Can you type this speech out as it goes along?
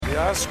The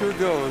Oscar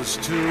goes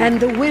to... And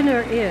the winner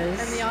is...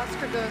 And the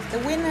Oscar goes... The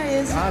winner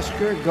is... The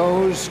Oscar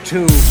goes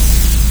to...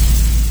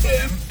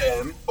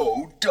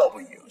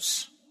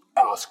 MMOW's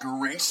Oscar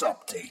Race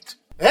Update.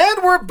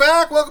 And we're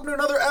back. Welcome to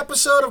another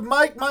episode of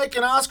Mike,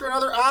 and Oscar,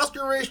 another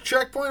Oscar Race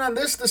Checkpoint on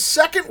this, the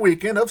second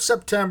weekend of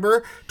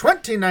September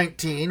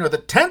 2019, or the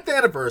 10th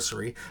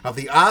anniversary of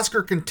the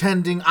Oscar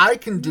contending I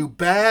Can Do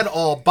Bad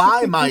All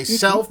By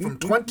Myself from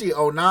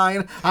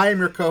 2009. I am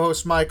your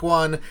co-host, Mike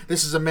One.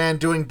 This is a man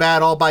doing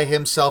bad all by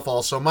himself,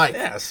 also Mike.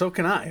 Yeah, so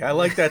can I. I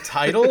like that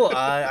title.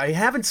 I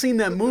haven't seen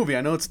that movie.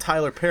 I know it's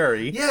Tyler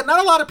Perry. Yeah,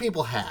 not a lot of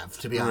people have,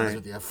 to be honest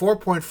with you.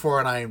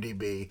 4.4 on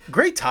IMDb.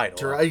 Great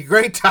title.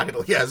 Great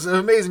title, yes.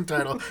 Amazing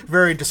title.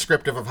 Very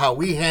descriptive of how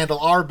we handle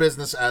our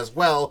business as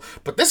well.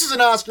 But this is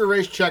an Oscar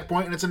Race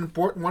Checkpoint, and it's an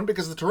important one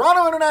because the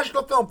Toronto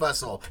International Film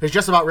Festival is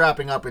just about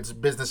wrapping up its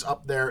business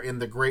up there in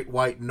the Great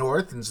White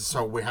North. And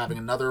so we're having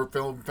another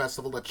film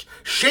festival that's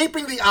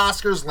shaping the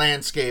Oscars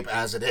landscape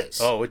as it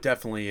is. Oh, it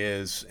definitely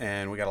is.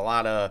 And we got a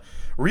lot of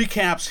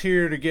recaps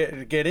here to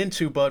get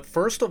into. But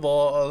first of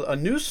all, a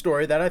news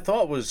story that I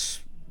thought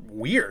was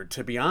weird,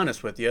 to be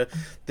honest with you.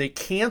 They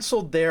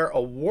canceled their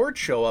award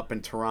show up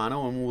in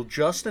Toronto and will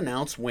just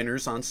announce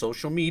winners on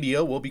social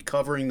media. We'll be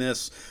covering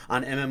this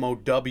on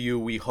MMOW,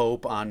 we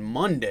hope, on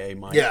Monday,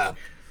 Mike. Yeah.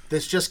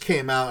 This just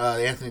came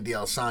out. Anthony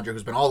D'Alessandro,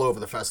 who's been all over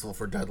the festival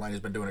for Deadline, has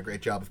been doing a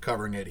great job of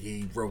covering it.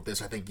 He wrote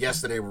this, I think,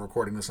 yesterday. We're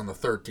recording this on the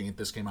 13th.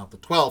 This came out the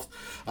 12th,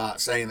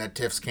 saying that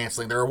TIFF's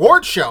canceling their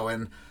award show.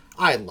 And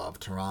I love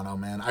Toronto,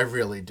 man. I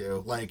really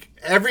do. Like,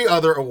 every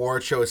other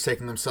award show is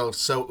taking themselves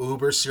so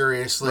uber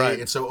seriously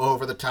and so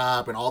over the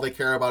top, and all they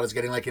care about is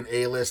getting, like, an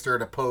A-lister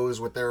to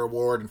pose with their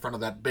award in front of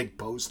that big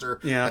poster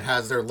that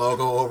has their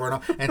logo over and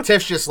over. And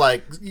TIFF's just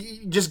like,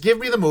 just give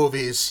me the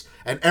movies,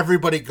 and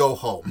everybody go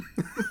home.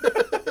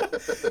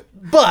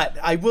 But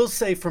I will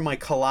say, for my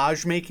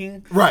collage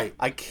making,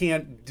 I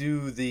can't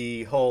do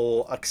the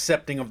whole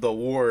accepting of the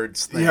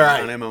awards thing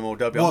on MMOW.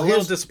 I'm a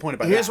little disappointed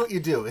by that. Here's what you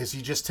do, is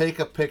you just take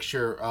a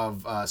picture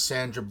of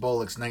Sandra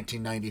Bullock's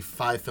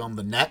 1995 film,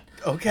 The Net.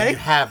 Okay. And you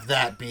have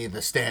that be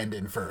the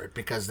stand-in for it,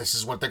 because this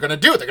is what they're going to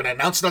do. They're going to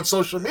announce it on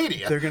social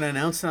media. They're going to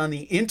announce it on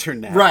the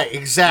internet. Right,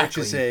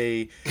 exactly. Which is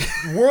a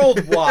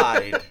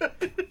worldwide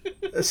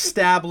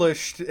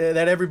established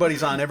that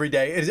everybody's on every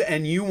day.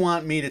 And you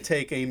want me to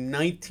take a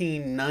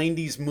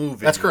 1990s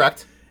movie. That's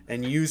correct.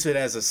 And use it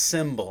as a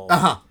symbol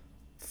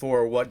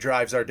for what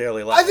drives our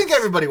daily lives. I think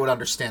everybody would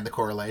understand the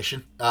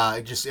correlation,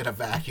 just in a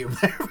vacuum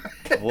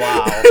there.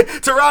 Wow.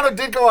 Toronto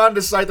did go on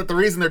to cite that the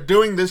reason they're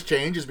doing this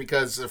change is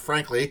because,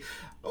 frankly,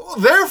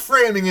 they're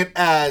framing it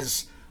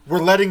as we're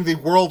letting the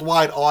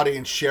worldwide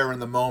audience share in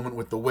the moment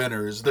with the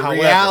winners. The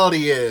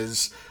reality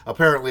is,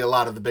 apparently a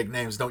lot of the big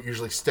names don't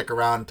usually stick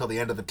around until the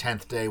end of the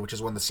 10th day, which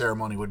is when the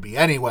ceremony would be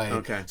anyway.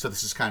 Okay. So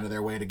this is kind of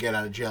their way to get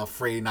out of jail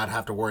free, not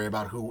have to worry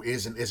about who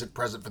is and isn't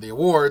present for the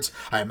awards.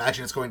 I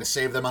imagine it's going to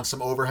save them on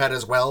some overhead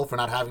as well for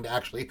not having to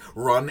actually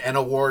run an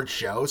award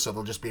show, so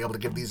they'll just be able to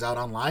give these out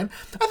online.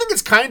 I think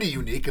it's kind of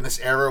unique in this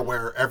era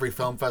where every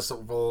film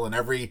festival and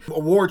every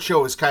award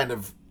show is kind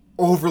of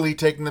overly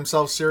taking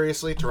themselves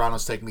seriously.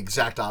 Toronto's taking the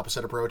exact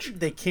opposite approach.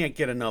 They can't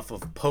get enough of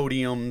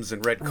podiums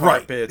and red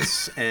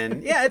carpets,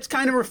 and it's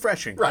kind of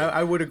refreshing. Right.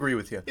 I would agree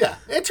with you. Yeah,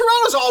 and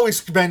Toronto's always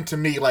been, to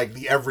me, like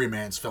the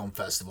everyman's film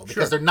festival,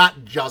 because they're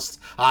not just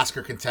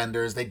Oscar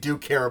contenders. They do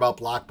care about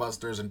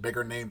blockbusters and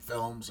bigger name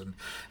films, and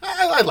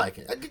I like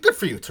it. Good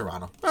for you,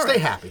 Toronto. Stay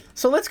happy.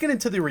 So let's get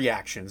into the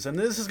reactions, and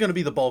this is going to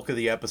be the bulk of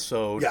the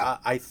episode. Yeah.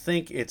 I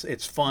think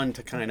it's fun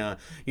to kind of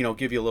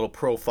give you a little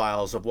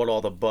profiles of what all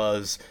the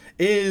buzz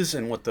is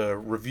and what the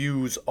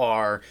reviews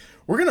are.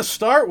 We're going to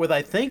start with,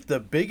 I think, the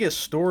biggest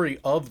story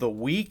of the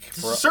week.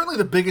 Certainly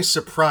the biggest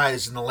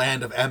surprise in the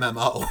land of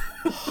MMO.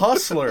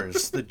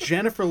 Hustlers, the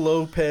Jennifer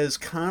Lopez,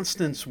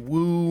 Constance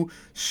Wu,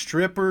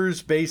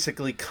 strippers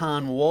basically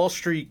con Wall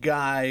Street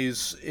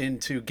guys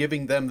into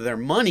giving them their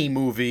money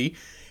movie.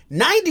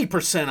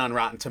 90% on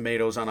Rotten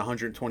Tomatoes on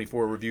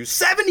 124 reviews,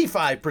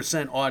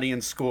 75%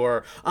 audience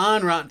score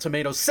on Rotten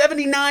Tomatoes,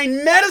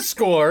 79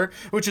 Metascore,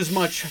 which is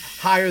much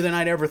higher than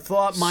I'd ever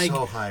thought, Mike.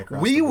 So high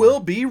across we the board. will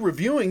be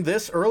reviewing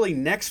this early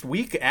next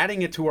week,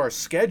 adding it to our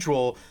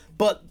schedule,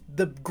 but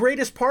the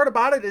greatest part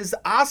about it is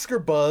the Oscar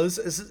buzz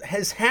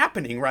is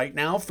happening right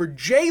now for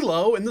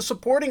J-Lo in the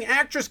supporting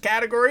actress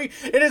category.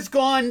 It has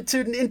gone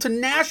into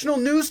national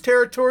news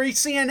territory.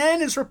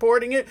 CNN is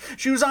reporting it.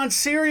 She was on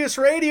Sirius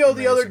Radio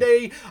the other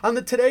day on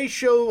the Today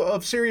Show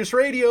of Sirius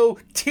Radio,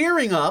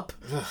 tearing up.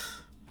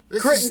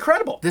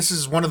 Incredible. This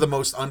is one of the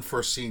most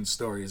unforeseen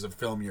stories of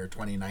film year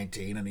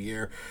 2019 in a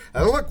year.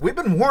 Look, we've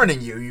been warning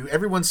you.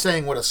 Everyone's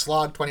saying what a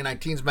slog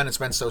 2019's been. It's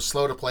been so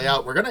slow to play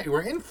out.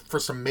 We're in for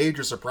some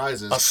major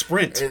surprises. A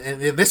sprint. And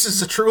this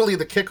is truly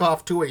the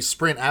kickoff to a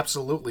sprint.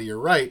 Absolutely, you're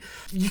right.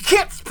 You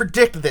can't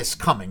predict this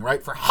coming,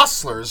 right? For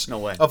Hustlers, no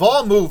way, of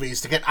all movies,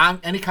 to get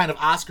any kind of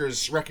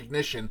Oscars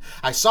recognition.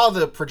 I saw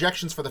the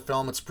projections for the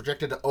film. It's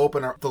projected to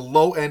open. The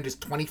low end is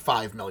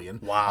 $25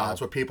 million. Wow.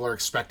 That's what people are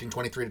expecting,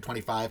 23 to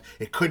 25.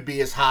 It could be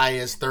as high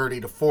as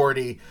 30 to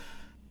 40.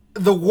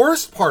 The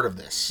worst part of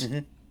this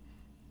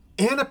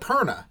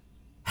Annapurna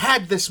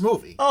had this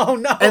movie. Oh,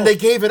 no. And they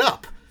gave it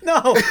up.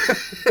 No.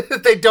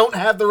 They don't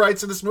have the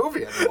rights to this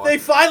movie anymore. They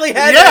finally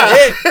had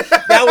that hit.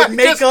 That would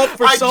make up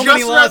for so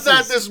many losses. I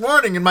just read that this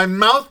morning and my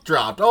mouth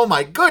dropped. Oh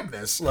my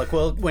goodness. Look,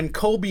 well, when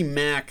Colby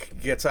Mack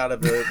gets out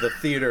of the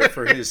theater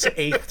for his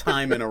 8th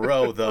time in a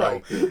row,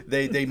 though,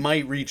 they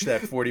might reach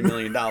that $40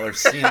 million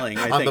ceiling.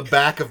 I think. The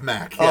back of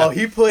Mack. Yeah. Oh,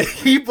 he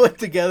put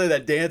together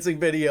that dancing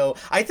video.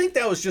 I think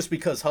that was just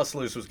because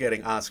Hustlers was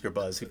getting Oscar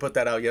buzz. He put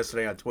that out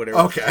yesterday on Twitter.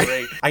 Okay.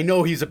 Great. I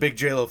know he's a big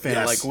J-Lo fan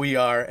Yes. like we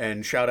are,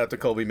 and shout out to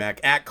Colby Mack.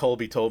 At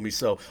Colby told me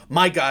so.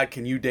 My God,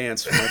 can you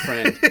dance, my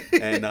friend?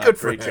 And Good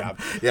for great him. job.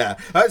 Yeah.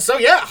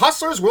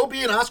 Hustlers will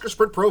be an Oscar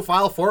sprint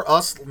profile for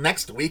us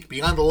next week.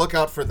 Be on the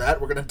lookout for that.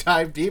 We're going to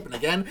dive deep. And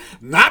again,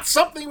 not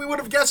something we would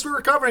have guessed we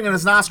were covering in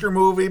an Oscar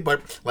movie,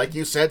 but like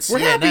you said, We're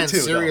happy CNN, to,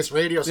 Sirius though.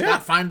 Radio, Yeah.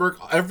 Scott Feinberg,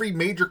 every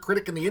major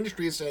critic in the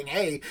industry is saying,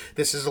 hey,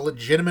 this is a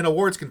legitimate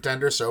awards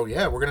contender. So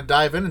yeah, we're going to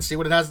dive in and see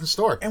what it has in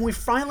store. And we're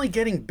finally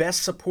getting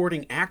Best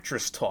Supporting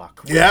Actress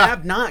talk. We Yeah.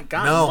 have not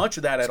gotten No, much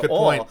of that that's at a good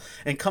all. point.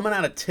 And coming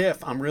out of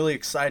TIFF, I'm really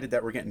excited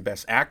that we're getting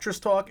Best Actress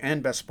talk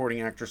and Best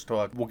Supporting Actress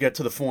talk. We'll get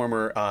to the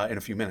former in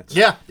a few minutes.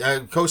 Yeah,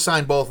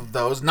 co-signed both of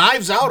those.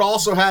 Knives Out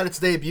also had its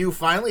debut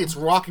finally. It's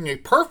rocking a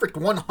perfect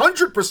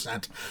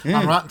 100%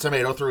 on Rotten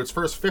Tomato through its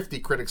first 50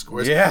 critic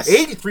scores. Yes.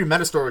 83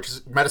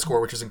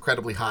 Metascore, which is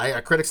incredibly high.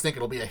 Critics think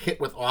it'll be a hit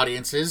with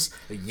audiences.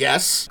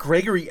 Yes.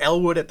 Gregory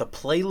Elwood at the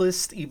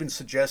Playlist even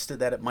suggested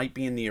that it might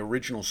be in the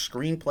original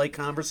screenplay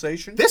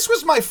conversation. This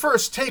was my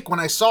first take when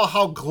I saw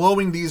how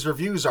glowing these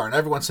reviews are, and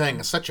everyone's saying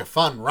it's such a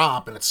fun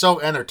romp, and it's so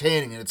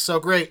entertaining, and it's so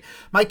great.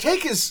 My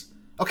take is,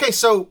 okay,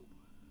 so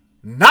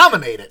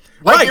nominate it.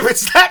 Like, Right. if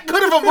it's that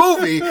good of a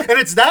movie and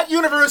it's that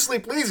universally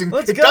pleasing,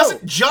 Let's it go.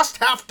 doesn't just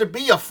have to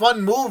be a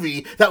fun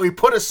movie that we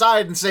put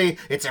aside and say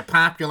it's a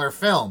popular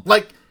film.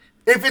 Like,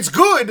 if it's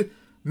good,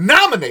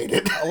 nominate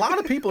it. A lot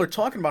of people are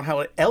talking about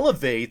how it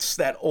elevates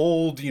that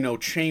old,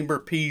 chamber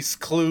piece,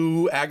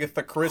 Clue,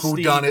 Agatha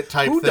Christie. Whodunit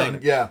type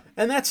thing, yeah.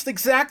 And that's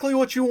exactly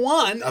what you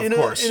want Of in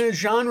course. a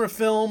genre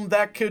film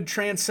that could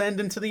transcend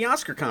into the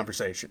Oscar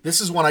conversation.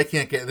 This is one I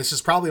can't get. This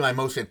is probably my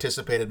most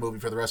anticipated movie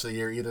for the rest of the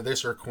year, either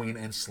this or Queen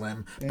and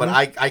Slim. But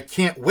I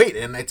can't wait,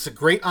 and it's a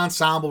great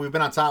ensemble. We've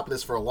been on top of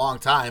this for a long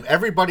time.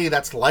 Everybody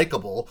that's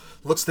likable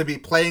looks to be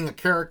playing a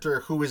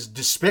character who is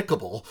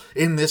despicable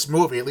in this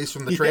movie, at least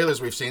from the trailers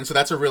we've seen, so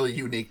that's a really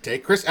unique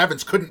take. Chris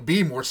Evans couldn't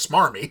be more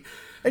smarmy.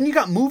 And you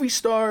got movie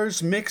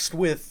stars mixed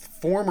with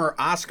former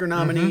Oscar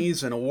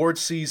nominees and award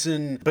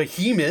season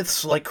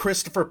behemoths like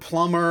Christopher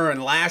Plummer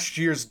and last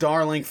year's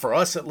darling, for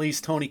us at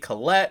least, Toni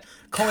Collette.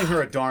 Calling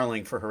her a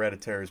darling for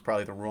Hereditary is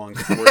probably the wrong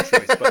word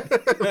choice.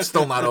 But I'm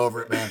still not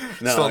over it, man.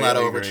 No, Still not I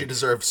over it. agree. She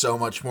deserved so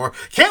much more.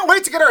 Can't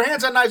wait to get our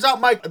hands on Knives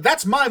Out, Mike.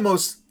 That's my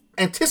most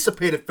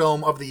anticipated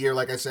film of the year,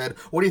 like I said.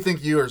 What do you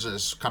think yours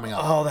is coming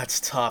up? oh, that's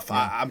tough.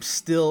 I'm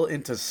still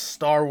into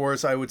Star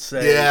Wars, I would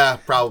say. Yeah,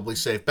 probably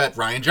safe bet.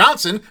 Ryan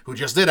Johnson, who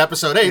just did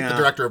episode 8, the Yeah.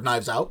 director of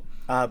Knives Out.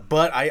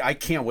 But I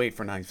can't wait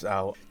for Knives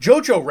Out.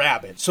 Jojo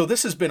Rabbit. So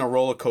this has been a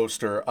roller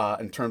coaster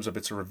in terms of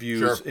its reviews.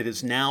 Sure. It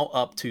is now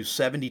up to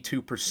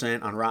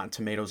 72% on Rotten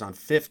Tomatoes on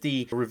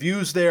 50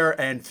 reviews there,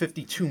 and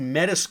 52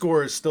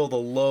 Metascore is still the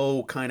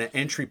low kind of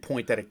entry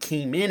point that it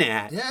came in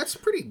at. Yeah, it's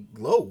pretty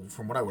low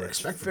from what I would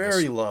expect. from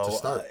Very this low. to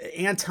start.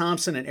 Ann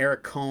Thompson and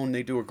Eric Cohn,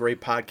 they do a great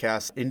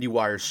podcast,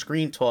 IndieWire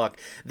Screen Talk.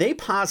 They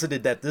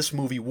posited that this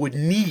movie would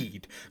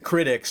need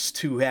critics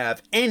to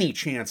have any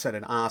chance at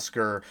an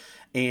Oscar.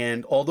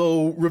 And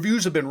although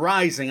reviews have been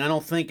rising, I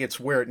don't think it's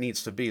where it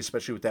needs to be,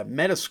 especially with that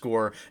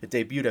Metascore. It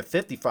debuted at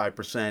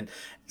 55%.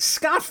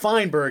 Scott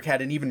Feinberg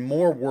had an even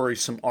more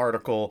worrisome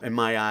article in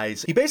my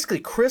eyes. He basically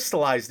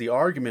crystallized the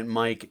argument,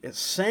 Mike,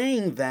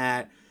 saying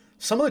that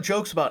some of the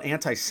jokes about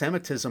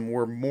anti-Semitism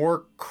were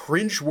more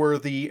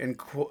cringeworthy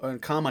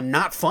and comma,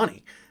 not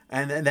funny.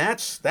 And that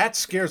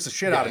scares the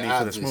shit out of me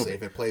for this obviously, movie.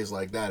 if it plays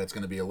like that, it's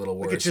going to be a little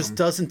worrisome. It just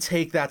doesn't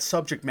take that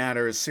subject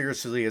matter as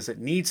seriously as it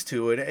needs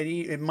to.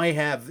 It might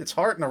have its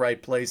heart in the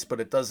right place, but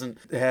it doesn't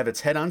have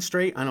its head on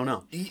straight. I don't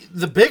know.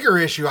 The bigger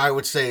issue, I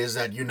would say, is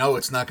that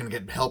it's not going to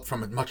get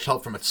much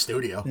help from its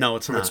studio. No,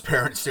 it's from not. its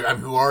parent studio,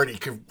 who already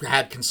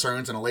had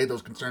concerns and allayed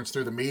those concerns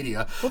through the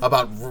media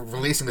about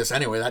releasing this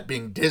anyway. That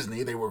being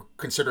Disney, they were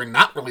considering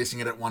not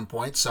releasing it at one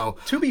point. So,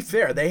 To be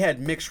fair, they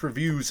had mixed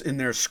reviews in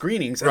their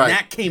screenings, and Right.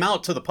 that came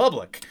out to the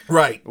public.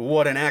 right.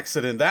 What an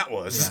accident that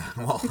was.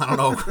 Well, I don't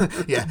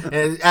know. Yeah,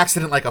 an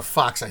accident like a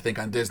fox, I think,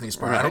 on Disney's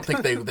part. I don't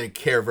think they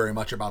care very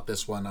much about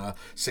this one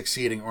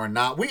succeeding or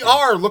not. We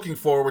are looking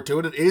forward to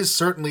it. It is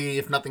certainly,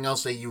 if nothing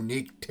else, a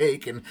unique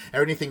take, and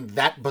anything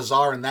that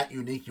bizarre and that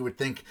unique, you would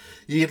think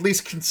you at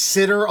least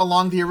consider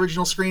along the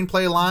original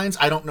screenplay lines.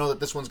 I don't know that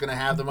this one's going to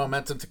have the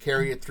momentum to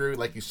carry it through.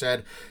 Like you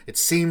said, it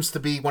seems to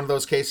be one of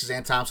those cases.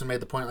 Ann Thompson made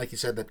the point, like you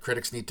said, that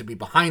critics need to be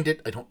behind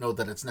it. I don't know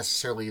that it's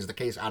necessarily is the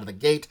case out of the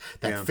gate.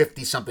 That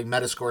 50-something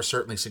Metascore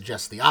certainly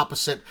suggests the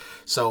opposite.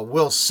 So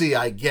we'll see,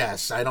 I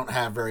guess. I don't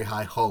have very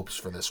high hopes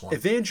for this one.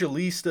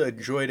 Evangelista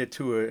enjoyed it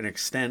to an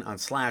extent on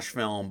Slash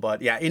Film,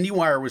 but yeah,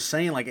 IndieWire was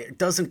saying like it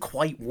doesn't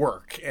quite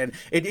work. And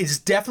it is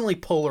definitely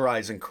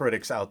polarizing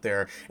critics out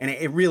there, and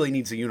it really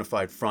needs a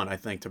unified front, I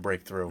think, to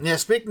break through. Yeah,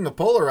 speaking of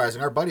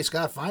polarizing, our buddy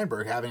Scott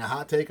Feinberg having a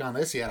hot take on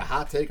this. He had a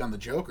hot take on the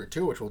Joker,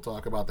 too, which we'll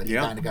talk about, that he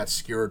kind of got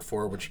skewered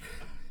for, which...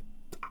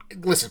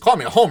 Listen, call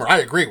me a homer. I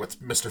agree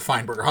with Mr.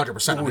 Feinberg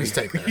 100% on his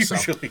take there. We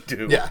usually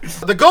do. Yeah.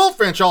 The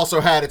Goldfinch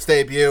also had its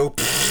debut.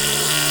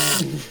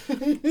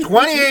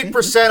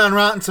 28% on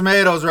Rotten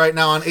Tomatoes right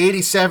now on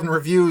 87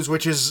 reviews,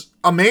 which is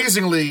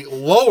amazingly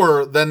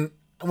lower than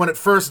when it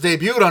first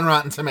debuted on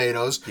Rotten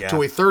Tomatoes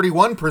to a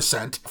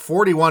 31%.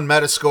 41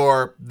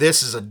 Metascore.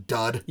 This is a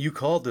dud. You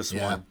called this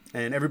one.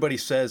 And everybody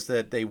says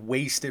that they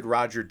wasted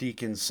Roger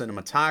Deakins'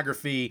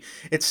 cinematography.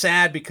 It's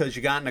sad because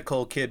you got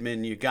Nicole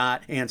Kidman, you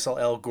got Ansel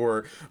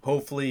Elgort.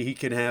 Hopefully he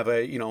can have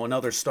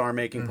another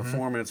star-making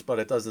performance, but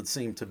it doesn't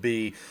seem to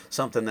be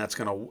something that's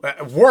going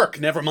to work.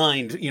 Never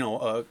mind,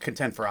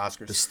 contend for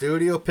Oscars. The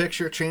studio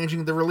picture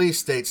changing the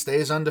release date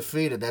stays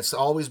undefeated. That's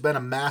always been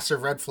a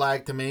massive red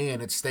flag to me,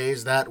 and it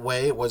stays that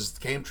way. It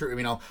came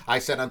true. I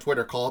said on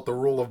Twitter, call it the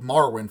rule of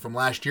Marwin from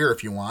last year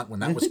if you want,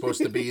 when that was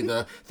supposed to be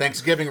the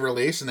Thanksgiving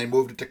release, and they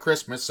moved it to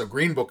Christmas, so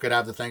Green Book could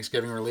have the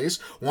Thanksgiving release.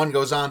 One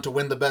goes on to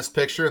win the Best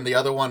Picture, and the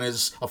other one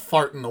is a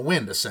fart in the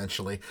wind,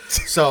 essentially.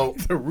 So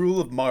the rule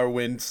of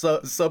Marwin,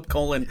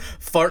 subcolon,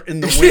 fart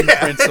in the wind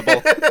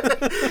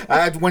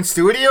principle. When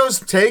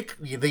studios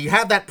you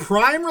have that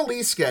prime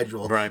release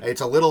schedule. Right.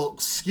 It's a little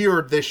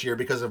skewed this year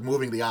because of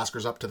moving the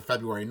Oscars up to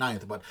February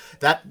 9th, but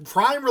that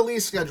prime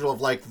release schedule of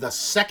like the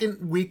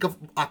second week of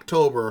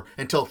October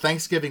until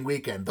Thanksgiving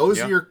weekend, those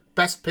are your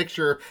Best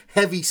Picture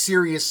heavy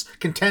serious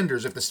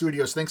contenders if the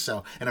studios think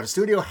so. And if a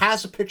studio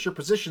has a picture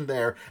position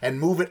there and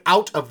move it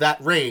out of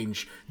that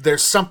range,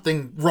 there's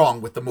something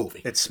wrong with the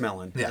movie. It's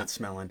smelling. Yeah. It's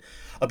smelling.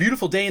 A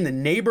Beautiful Day in the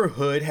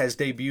Neighborhood has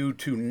debuted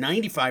to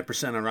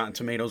 95% on Rotten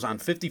Tomatoes on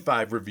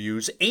 55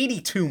 reviews,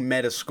 82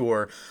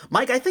 Metascore.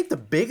 Mike, I think the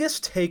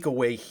biggest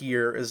takeaway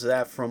here is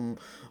that from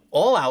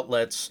all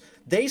outlets,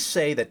 they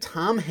say that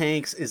Tom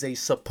Hanks is a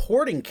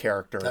supporting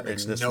character in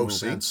this movie. That makes no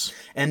sense.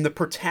 And the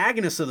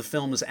protagonist of the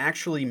film is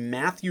actually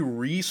Matthew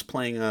Rhys,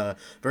 playing a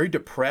very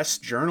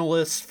depressed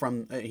journalist.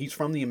 He's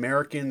from The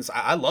Americans.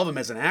 I love him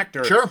as an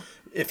actor. Sure.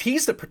 If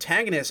he's the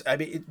protagonist,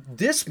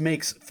 this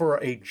makes for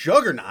a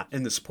juggernaut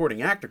in the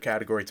supporting actor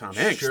category, Tom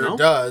Hanks, Sure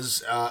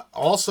does.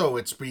 Also,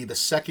 it's the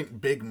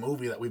second big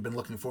movie that we've been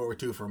looking forward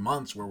to for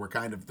months, where we're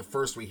kind of, the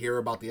first we hear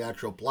about the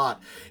actual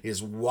plot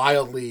is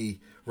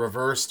wildly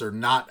reversed or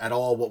not at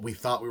all what we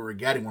thought we were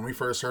getting. When we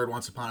first heard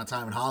Once Upon a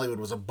Time in Hollywood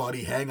was a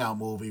buddy hangout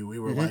movie, we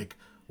were like,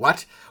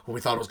 what? Well,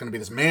 we thought it was going to be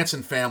this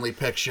Manson family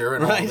picture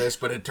and all this,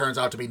 but it turns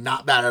out to be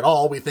not that at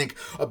all. We think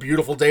A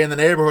Beautiful Day in the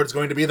Neighborhood is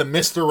going to be the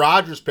Mr.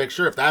 Rogers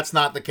picture. If that's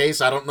not the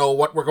case, I don't know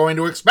what we're going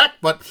to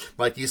expect. But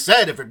like you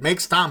said, if it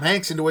makes Tom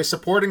Hanks into a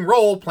supporting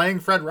role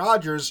playing Fred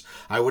Rogers,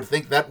 I would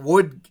think that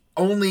would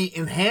only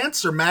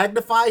enhance or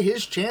magnify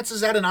his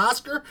chances at an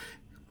Oscar.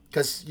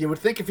 Because you would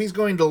think if he's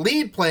going to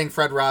lead playing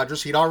Fred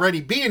Rogers, he'd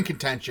already be in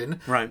contention.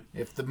 Right.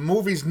 If the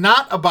movie's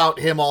not about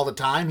him all the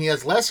time, he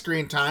has less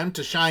screen time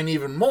to shine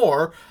even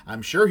more.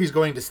 I'm sure he's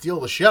going to steal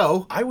the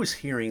show. I was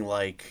hearing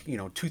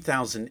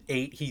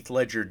 2008 Heath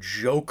Ledger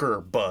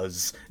Joker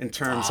buzz in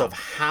terms of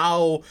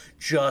how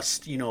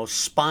just,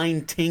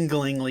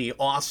 spine-tinglingly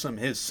awesome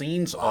his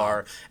scenes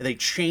are. They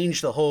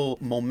changed the whole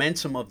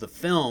momentum of the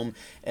film.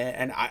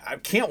 And I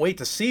can't wait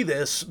to see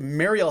this.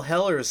 Marielle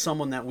Heller is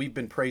someone that we've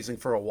been praising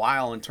for a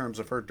while in terms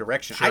of her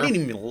direction. Sure. I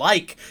didn't even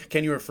like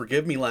Can You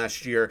Forgive Me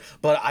last year,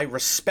 but I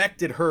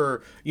respected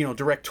her,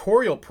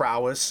 directorial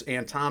prowess.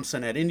 Ann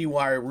Thompson at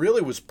IndieWire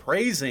really was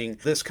praising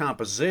this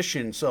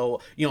composition.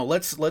 So,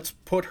 let's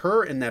put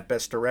her in that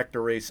Best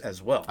Director race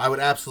as well. I would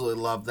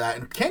absolutely love that.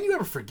 And Can You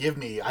Ever Forgive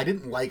Me, I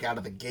didn't like out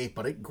of the gate,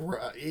 but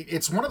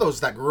it's one of those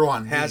that grew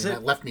on me. Has it? And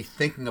it left me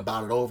thinking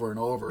about it over and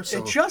over. So.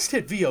 It just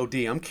hit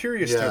VOD. I'm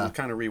curious to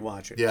kind of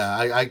rewatch it. Yeah,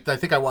 I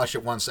think I watched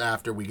it once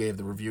after we gave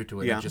the review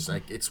to it. Yeah.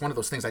 It's one of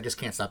those things I just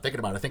can't stop thinking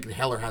about. I think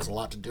Heller has a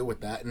lot to do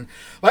with that. And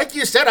like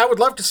you said, I would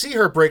love to see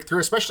her break through,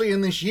 especially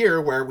in this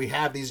year where we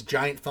have these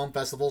giant film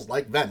festivals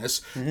like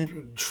Venice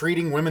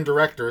treating women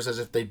directors as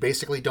if they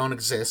basically don't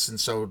exist, and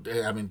so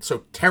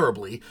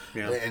terribly.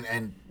 Yeah.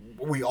 And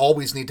we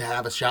always need to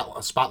have a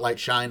spotlight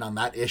shine on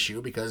that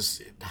issue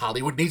because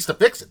Hollywood needs to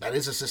fix it. That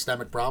is a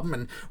systemic problem,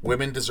 and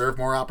women deserve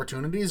more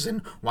opportunities,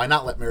 and why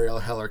not let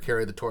Marielle Heller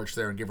carry the torch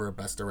there and give her a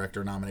Best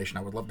Director nomination?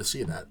 I would love to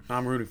see that.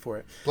 I'm rooting for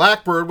it.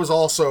 Blackbird was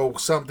also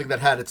something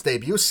that had its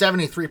debut,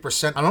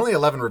 73% on only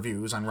 11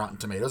 reviews on Rotten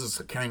Tomatoes.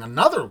 It's carrying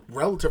another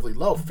relatively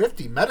low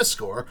 50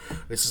 Metascore.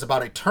 This is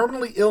about a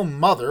terminally ill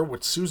mother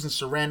with Susan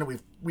Sarandon.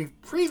 We've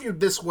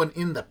previewed this one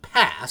in the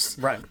past.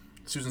 Right.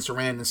 Susan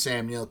Sarandon,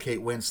 Sam Neill,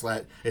 Kate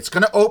Winslet. It's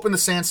going to open the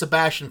San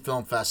Sebastian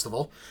Film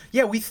Festival.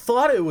 Yeah, we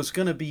thought it was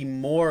going to be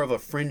more of a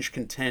fringe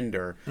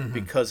contender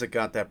because it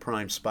got that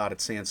prime spot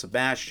at San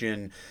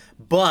Sebastian.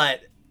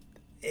 But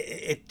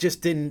it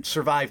just didn't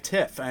survive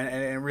TIFF, and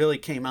it really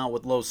came out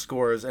with low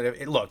scores.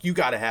 And look, you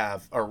got to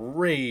have a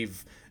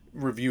rave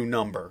review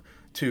number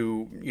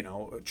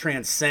to,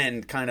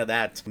 transcend kind of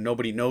that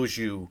nobody knows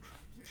you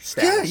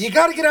status. Yeah, you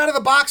got to get out of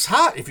the box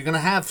hot if you're going to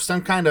have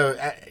some kind of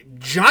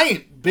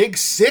giant Big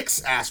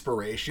Six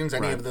aspirations,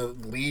 any of the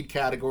lead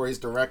categories,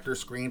 director,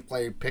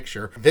 screenplay,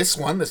 picture. This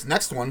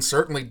next one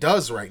certainly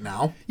does right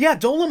now. Yeah,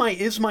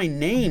 Dolomite Is My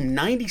Name,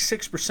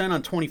 96%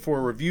 on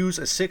 24 reviews,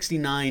 a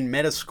 69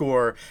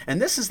 Metascore.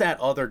 And this is that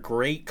other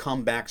great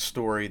comeback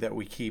story that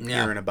we keep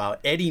hearing about.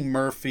 Eddie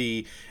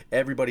Murphy.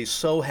 Everybody's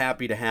so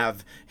happy to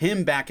have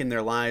him back in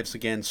their lives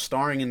again,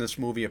 starring in this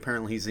movie.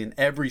 Apparently, he's in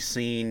every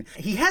scene.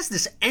 He has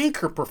this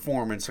anchor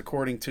performance,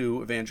 according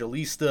to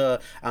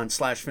Evangelista on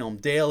Slash Film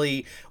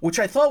Daily, which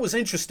I thought was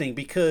interesting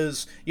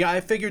because, I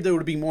figured there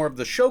would be more of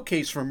the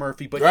showcase for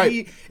Murphy. But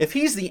if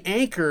he's the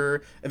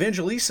anchor,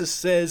 Evangelista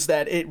says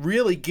that it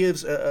really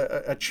gives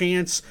a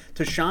chance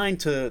to shine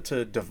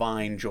to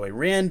Divine Joy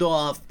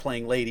Randolph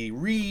playing Lady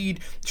Reed.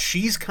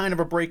 She's kind of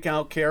a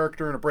breakout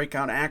character and a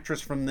breakout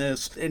actress from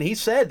this. And he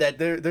said that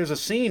there's a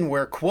scene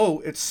where,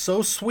 quote, it's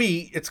so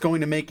sweet it's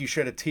going to make you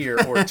shed a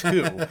tear or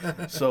two.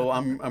 So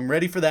I'm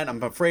ready for that.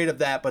 I'm afraid of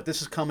that, but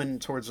this is coming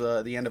towards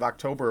the end of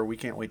October. We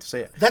can't wait to see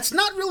it. That's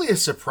not really a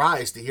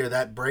surprise to hear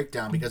that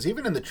breakdown, because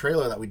even in the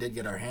trailer that we did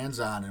get our hands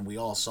on and we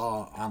all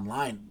saw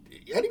online,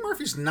 Eddie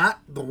Murphy's not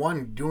the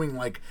one doing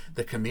like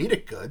the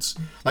comedic goods.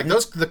 Like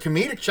the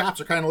comedic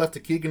chops are kind of left to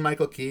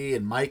Keegan-Michael Key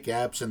and Mike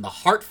Epps, and the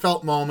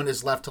heartfelt moment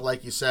is left to,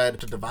 like you said,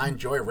 to Divine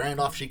Joy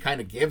Randolph. She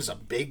kind of gives a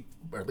big,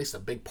 or at least a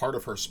big part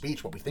of her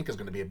speech, what we think is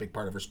going to be a big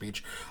part of her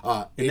speech,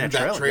 in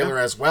that trailer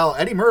as well.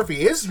 Eddie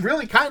Murphy is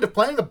really kind of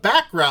playing a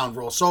background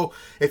role. So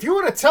if you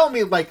were to tell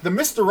me, like, the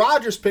Mr.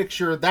 Rogers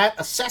picture, that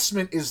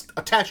assessment is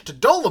attached to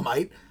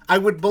Dolomite, I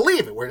would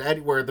believe it,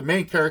 where the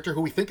main character, who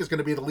we think is going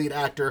to be the lead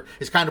actor,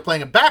 is kind of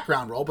playing a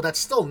background role, but that's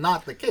still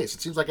not the case. It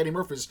seems like Eddie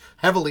Murphy's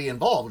heavily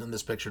involved in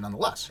this picture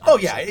nonetheless.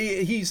 Obviously. Oh,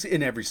 yeah, he's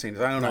in every scene.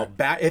 I don't know.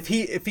 If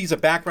he's a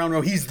background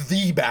role, he's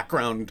the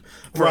background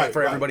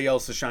for everybody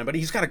else to shine. But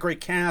he's got a great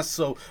cast,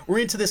 so we're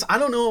into this. I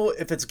don't know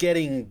if it's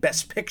getting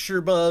Best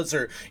Picture buzz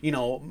or,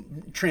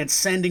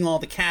 transcending all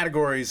the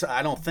categories.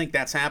 I don't think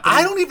that's happening.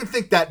 I don't even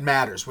think that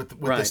matters with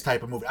this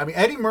type of movie. I mean,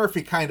 Eddie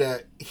Murphy kind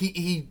of,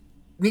 he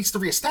needs to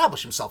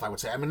reestablish himself, I would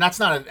say. I mean, that's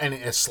not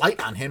a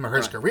slight on him or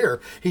his career.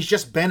 He's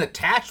just been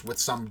attached with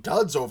some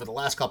duds over the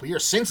last couple of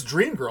years, since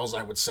Dreamgirls,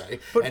 I would say,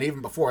 and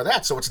even before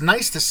that. So it's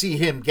nice to see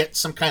him get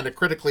some kind of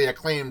critically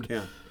acclaimed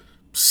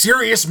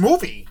serious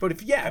movie. But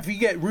if you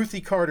get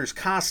Ruthie Carter's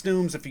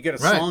costumes, if you get a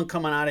song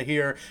coming out of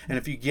here, and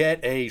if you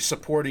get a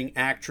supporting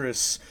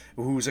actress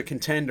who's a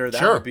contender,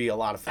 that would be a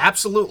lot of fun.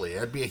 Absolutely.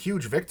 That'd be a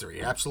huge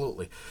victory.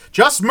 Absolutely.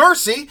 Just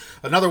Mercy,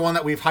 another one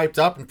that we've hyped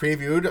up and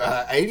previewed,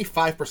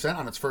 85%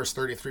 on its first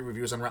 33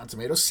 reviews on Rotten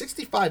Tomatoes,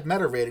 65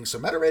 meta ratings. So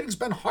meta rating's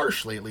been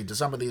harsh lately to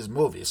some of these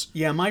movies.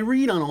 Yeah, my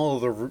read on all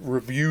of the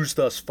reviews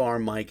thus far,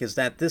 Mike, is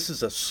that this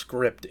is a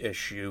script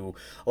issue.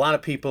 A lot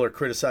of people are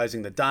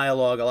criticizing the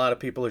dialogue. A lot of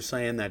people are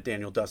saying that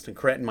Daniel Dustin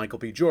Cretton, Michael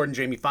B. Jordan,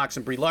 Jamie Foxx,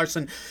 and Brie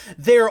Larson,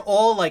 they're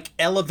all like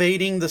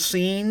elevating the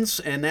scenes,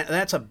 and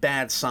that's a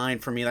bad sign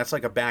for me. That's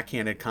like a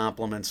backhanded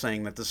compliment,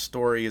 saying that the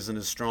story isn't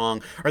as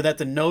strong, or that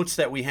the notes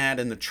that we had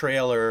in the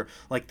trailer,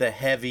 like the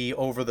heavy,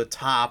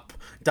 over-the-top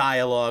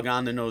dialogue,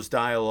 on-the-nose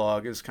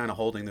dialogue, is kind of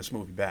holding this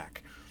movie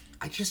back.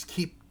 I just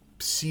keep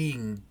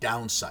seeing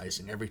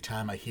downsizing every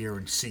time I hear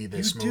and see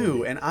this movie. You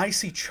do, and I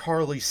see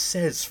Charlie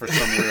Says for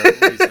some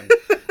weird reason.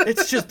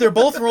 It's just, they're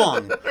both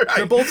wrong. Right.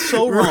 They're both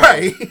so wrong.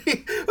 Right.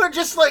 But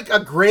just like a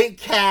great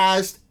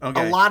cast.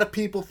 Okay. A lot of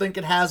people think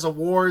it has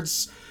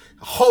awards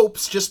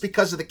hopes just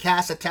because of the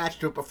cast attached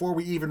to it before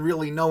we even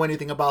really know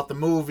anything about the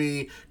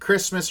movie.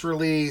 Christmas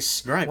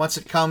release. Right. Once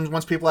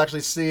people actually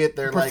see it,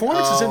 they're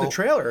performances in the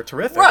trailer are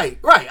terrific. Right.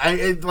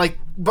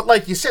 But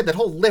like you said, that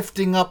whole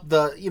lifting up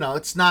the,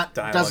 it's not,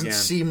 doesn't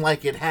seem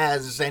like it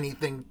has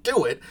anything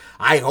to it.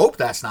 I hope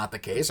that's not the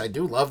case. I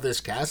do love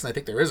this cast, and I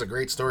think there is a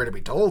great story to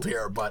be told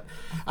here, but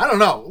I don't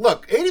know.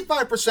 Look,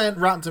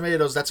 85% Rotten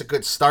Tomatoes, that's a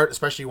good start,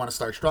 especially you want to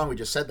start strong. We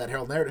just said that,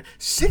 Harold Narrative.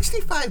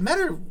 65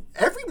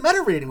 every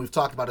meta rating we've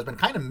talked about has been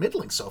kind of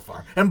middling so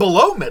far, and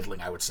below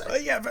middling, I would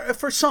say.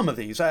 For some of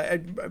these,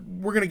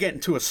 we're going to get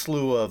into a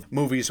slew of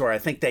movies where I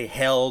think they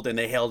held in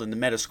the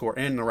Metascore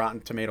and the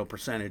Rotten Tomato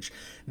percentage.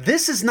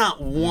 This is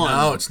not one.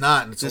 No, it's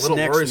not. It's this a little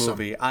next worrisome.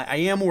 Movie. I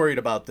am worried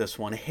about this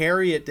one.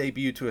 Harriet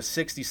debuted to a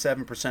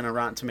 67% on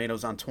Rotten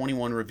Tomatoes on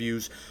 21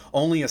 reviews,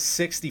 only a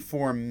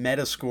 64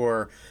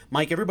 Metascore.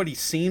 Mike, everybody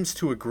seems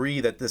to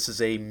agree that this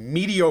is a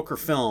mediocre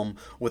film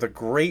with a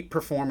great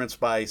performance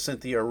by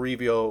Cynthia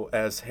Erivo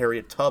as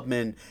Harriet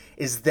Tubman.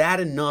 Is that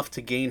enough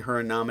to gain her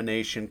a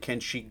nomination? Can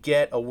she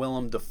get a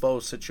Willem Dafoe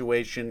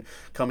situation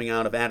coming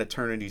out of At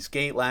Eternity's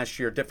Gate last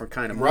year? Different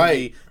kind of movie.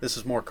 Right. This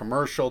is more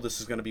commercial.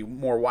 This is going to be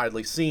more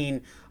widely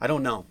seen. I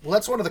don't know. Well,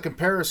 that's one of the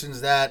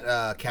comparisons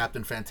that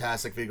Captain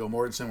Fantastic, Viggo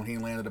Mortensen, when he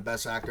landed a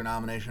Best Actor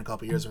nomination a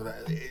couple years ago.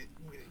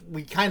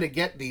 we kind of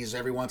get these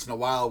every once in a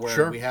while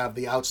where we have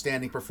the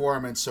outstanding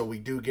performance, so we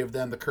do give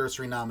them the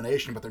cursory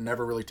nomination, but they're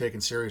never really taken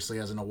seriously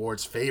as an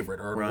awards favorite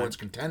or an awards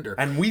contender.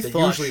 And we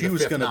thought she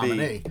was going to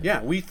be,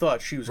 we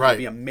thought she was going to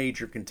be a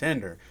major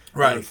contender.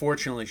 Right. And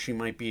unfortunately, she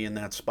might be in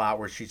that spot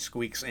where she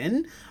squeaks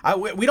in.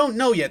 We don't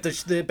know yet.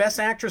 The Best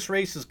Actress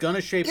race is going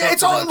to shape up.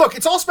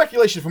 It's all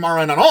speculation from our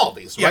end on all of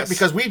these, right?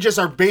 Because we just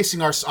are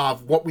basing our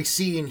what we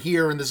see and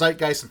hear in the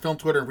zeitgeist and film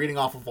Twitter and reading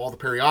off of all the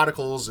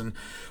periodicals, and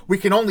we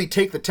can only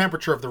take the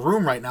temperature of the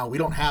room right now. We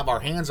don't have our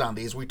hands on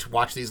these. We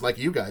watch these like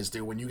you guys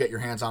do when you get your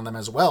hands on them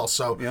as well.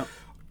 So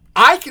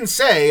I can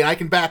say, and I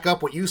can back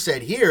up what you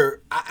said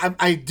here,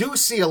 I do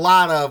see a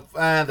lot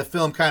of the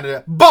film kind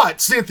of,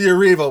 but Cynthia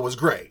Erivo was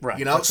great. Right.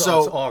 You know, it's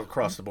all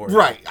across the board.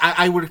 Right.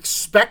 I would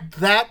expect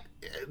that.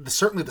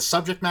 Certainly the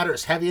subject matter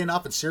is heavy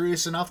enough and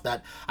serious enough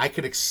that I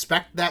could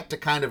expect that to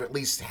kind of at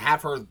least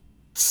have her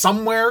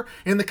somewhere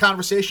in the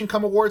conversation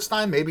come awards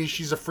time. Maybe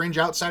she's a fringe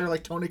outsider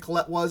like Toni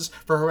Collette was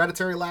for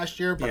Hereditary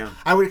last year, but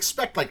I would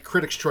expect like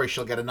Critics' Choice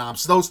she'll get a nom,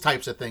 so those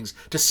types of things,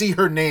 to see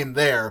her name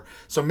there.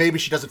 So maybe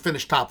she doesn't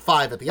finish top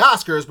 5 at the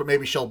Oscars, but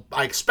maybe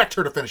I expect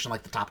her to finish in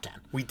like the top 10.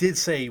 We did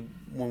say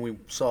when we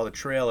saw the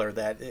trailer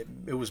that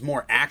it was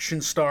more action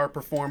star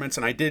performance,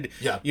 and I did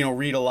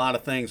read a lot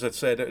of things that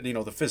said the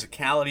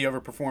physicality of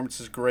her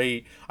performance is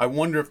great. I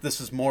wonder if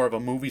this is more of a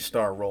movie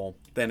star role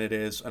than it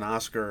is an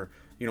Oscar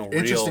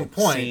interesting real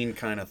point. Scene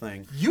kind of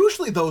thing.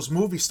 Usually those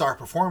movie star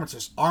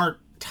performances aren't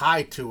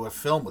tied to a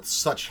film with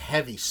such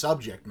heavy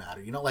subject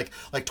matter. Like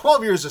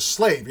 12 Years a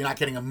Slave, you're not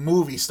getting a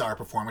movie star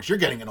performance. You're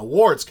getting an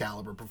awards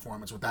caliber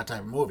performance with that type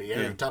of movie.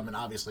 Harriet Tubman,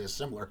 obviously a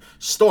similar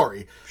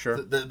story. Sure.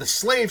 The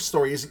slave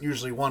story isn't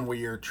usually one where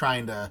you're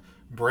trying to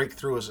break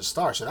through as a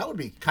star, so that would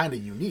be kind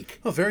of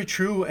unique. Oh, very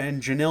true, and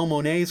Janelle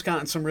Monáe's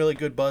gotten some really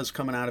good buzz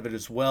coming out of it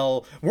as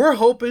well. We're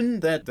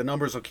hoping that the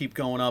numbers will keep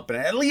going up, and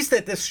at least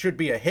that this should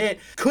be a hit.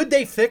 Could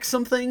they fix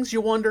some things,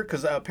 you wonder?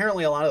 Because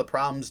apparently a lot of the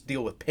problems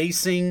deal with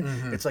pacing.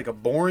 It's like a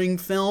boring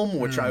film,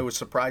 which I was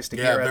surprised to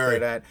hear after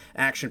that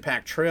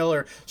action-packed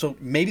trailer. So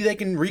maybe they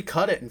can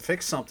recut it and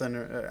fix something.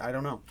 I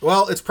don't know.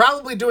 Well, it's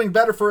probably doing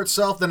better for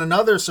itself than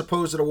another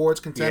supposed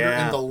awards contender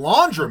in The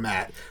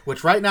Laundromat,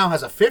 which right now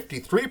has a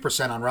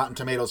 53% on Rotten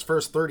Tomatoes'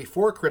 first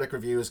 34 critic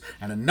reviews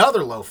and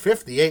another low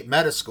 58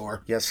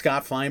 Metascore. Yeah,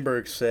 Scott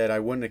Feinberg said, I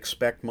wouldn't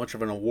expect much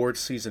of an awards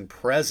season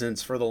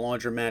presence for The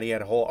Laundromat. He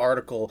had a whole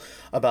article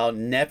about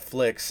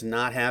Netflix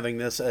not having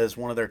this as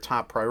one of their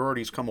top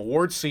priorities come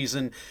awards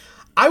season.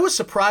 I was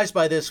surprised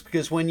by this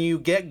because when you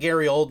get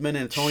Gary Oldman and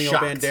Antonio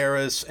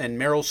Banderas and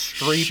Meryl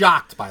Streep,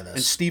 shocked by this,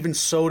 and Steven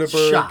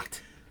Soderbergh,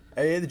 shocked.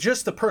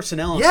 Just the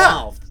personnel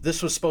involved.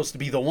 This was supposed to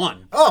be the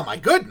one. Oh my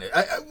goodness!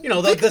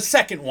 The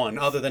second one,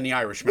 other than The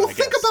Irishman. Well,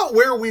 think about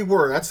where we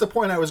were. That's the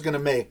point I was going to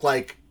make.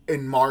 Like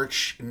in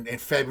March, in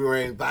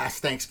February,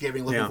 last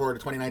Thanksgiving, looking forward to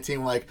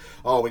 2019. Like,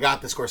 we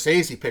got the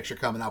Scorsese picture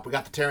coming up. We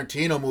got the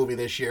Tarantino movie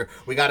this year.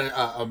 We got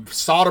a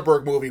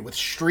Soderbergh movie with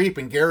Streep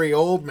and Gary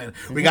Oldman.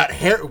 We got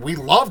we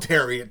loved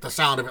Harry at the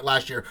sound of it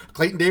last year.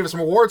 Clayton Davis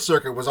from Awards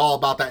Circuit was all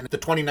about that in the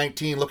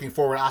 202019 looking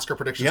forward Oscar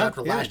predictions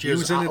after last year's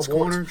he was in its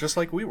awards. corner just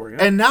like we were. Yeah.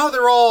 And now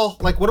they're all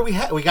like, what do we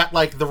have? We got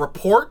like The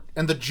Report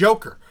and The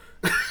Joker.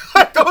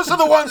 Those are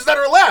the ones that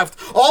are left.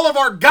 All of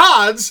our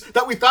gods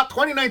that we thought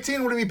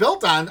 2019 would be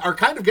built on are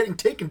kind of getting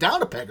taken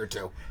down a peg or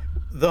two.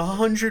 The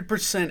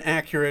 100%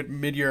 accurate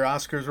mid-year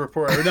Oscars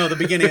report. Or no, the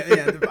beginning.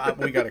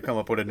 We got to come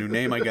up with a new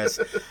name, I guess.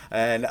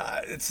 And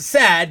it's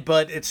sad,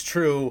 but it's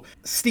true.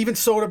 Steven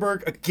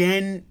Soderbergh,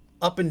 again,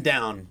 up and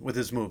down with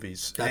his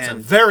movies. That's a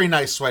very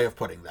nice way of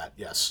putting that.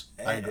 Yes,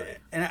 I agree.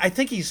 And I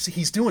think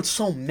he's doing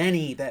so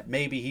many that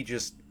maybe he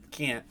just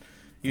can't.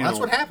 That's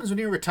what happens when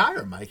you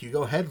retire, Mike. You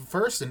go head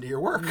first into your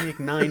work. Make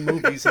 9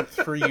 movies in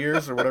 3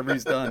 years or whatever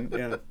he's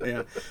done.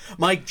 Yeah.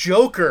 Mike,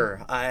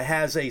 Joker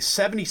has a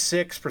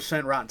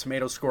 76% Rotten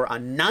Tomatoes score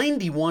on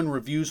 91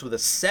 reviews with a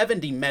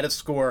 70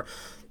 Metascore.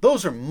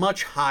 Those are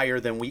much higher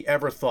than we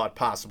ever thought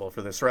possible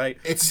for this, right?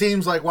 It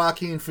seems like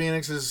Joaquin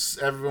Phoenix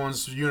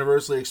everyone's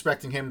universally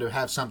expecting him to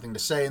have something to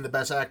say in the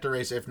Best Actor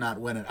race, if not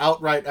win it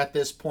outright at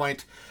this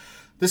point.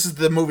 This is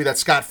the movie that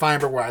Scott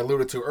Feinberg, where I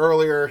alluded to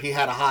earlier, he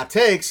had a hot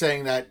take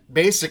saying that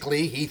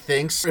basically he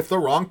thinks if the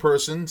wrong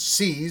person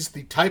sees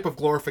the type of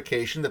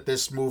glorification that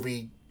this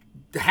movie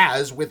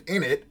has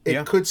within it,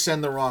 it could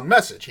send the wrong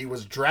message. He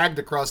was dragged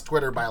across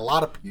Twitter by a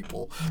lot of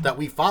people that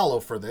we follow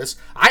for this.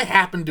 I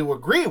happen to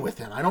agree with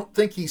him. I don't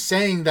think he's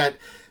saying that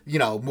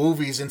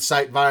movies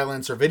incite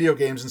violence or video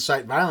games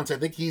incite violence. I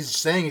think he's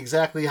saying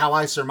exactly how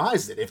I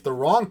surmised it. If the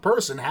wrong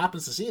person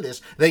happens to see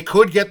this, they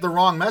could get the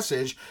wrong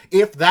message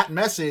if that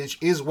message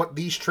is what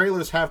these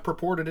trailers have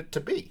purported it to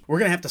be. We're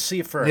going to have to see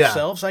it for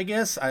ourselves, I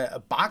guess.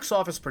 Box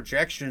office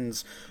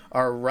projections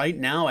are right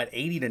now at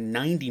 80 to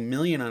 90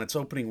 million on its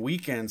opening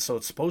weekend, so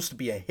it's supposed to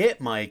be a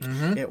hit, Mike.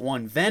 It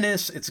won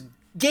Venice. It's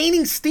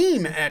gaining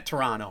steam at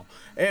Toronto.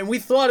 And we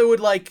thought it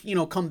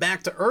would come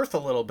back to earth a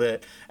little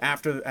bit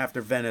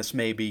after Venice,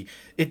 maybe.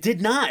 It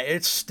did not.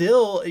 It's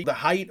still the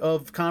height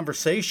of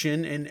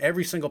conversation in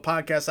every single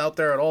podcast out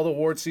there at all the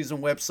award season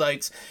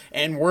websites.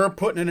 And we're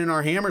putting it in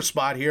our hammer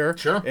spot here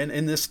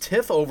in this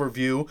TIFF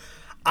overview.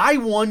 I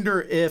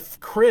wonder if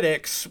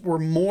critics were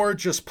more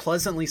just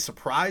pleasantly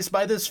surprised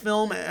by this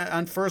film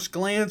on first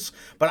glance,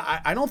 but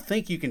I don't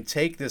think you can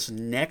take this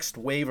next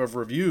wave of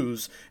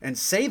reviews and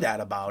say that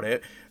about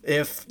it.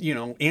 If,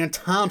 Ann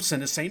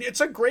Thompson is saying, it's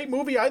a great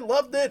movie, I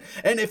loved it.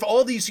 And if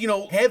all these,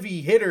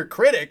 heavy hitter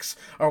critics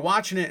are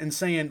watching it and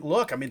saying,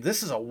 look, I mean,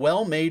 this is a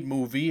well-made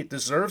movie. It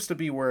deserves to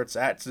be where it's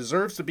at. It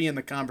deserves to be in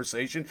the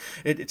conversation.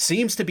 It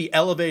seems to be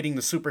elevating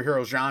the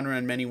superhero genre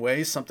in many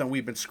ways, something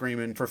we've been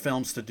screaming for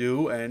films to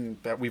do and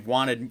that we've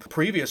wanted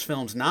previous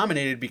films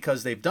nominated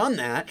because they've done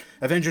that.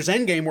 Avengers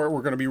Endgame, we're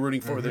going to be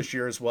rooting for this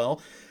year as well.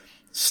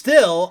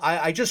 Still,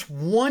 I just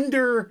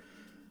wonder...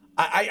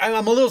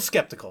 I'm a little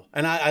skeptical,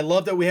 and I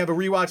love that we have a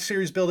rewatch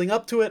series building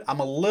up to it. I'm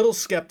a little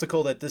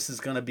skeptical that this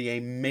is going to be a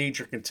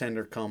major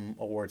contender come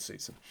award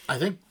season. I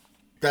think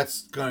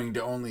that's going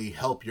to only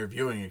help your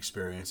viewing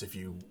experience if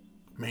you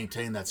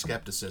maintain that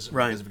skepticism.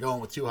 Right. Because if you're going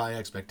with too high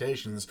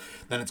expectations,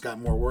 then it's got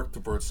more work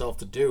for itself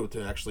to do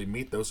to actually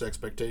meet those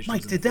expectations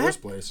Mike, in did the that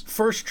first place.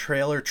 first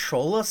trailer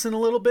troll us in a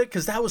little bit?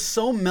 Because that was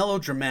so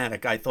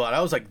melodramatic, I thought.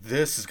 I was like,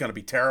 this is going to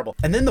be terrible.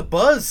 And then the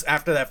buzz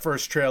after that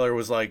first trailer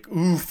was like,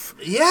 oof.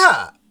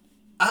 Yeah.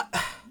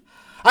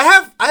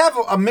 I have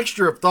a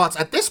mixture of thoughts.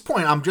 At this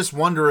point, I'm just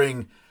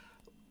wondering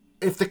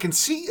if the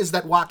conceit is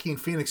that Joaquin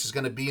Phoenix is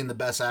going to be in the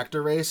Best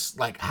Actor race,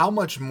 like how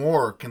much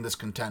more can this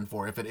contend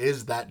for if it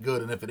is that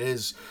good and if it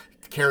is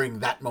carrying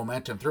that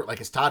momentum through?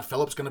 Like, is Todd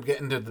Phillips going to get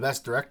into the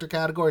Best Director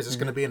category? Is this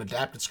going to be an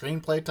adapted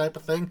screenplay type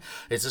of thing?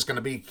 Is this going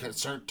to be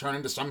turn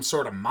into some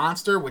sort of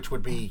monster, which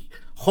would be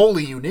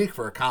wholly unique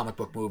for a comic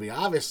book movie,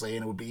 obviously,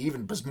 and it would be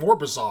even more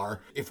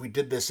bizarre if we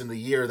did this in the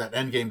year that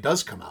Endgame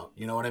does come out.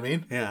 You know what I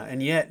mean? Yeah,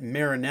 and yet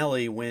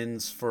Marinelli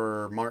wins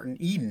for Martin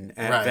Eden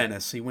at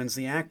Venice. He wins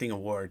the acting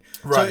award.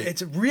 Right. So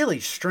it's really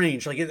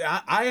strange. Like,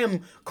 I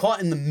am caught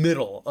in the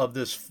middle of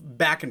this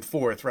back and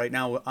forth right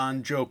now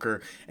on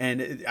Joker,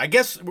 and I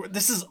guess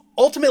this is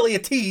ultimately a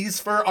tease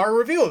for our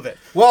review of it.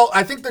 Well,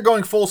 I think they're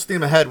going full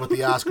steam ahead with the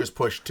Oscars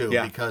push, too,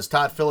 Yeah. because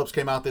Todd Phillips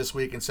came out this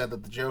week and said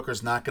that the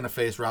Joker's not going to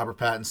face Robert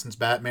Pattinson's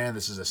Batman.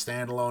 This is a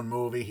standalone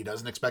movie. He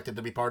doesn't expect it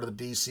to be part of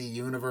the DC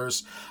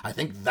universe. I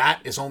think that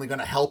is only going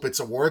to help its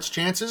awards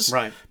chances.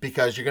 Right.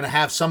 Because you're going to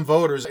have some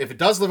voters, if it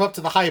does live up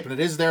to the hype, and it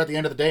is there at the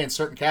end of the day in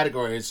certain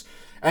categories,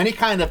 any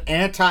kind of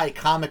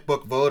anti-comic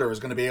book voter is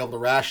going to be able to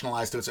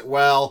rationalize to it, say,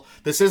 well,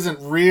 this isn't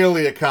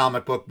really a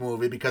comic book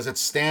movie because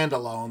it's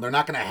standalone. They're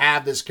not going to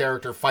have this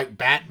character fight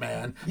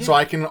Batman, so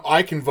I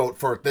can vote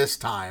for it this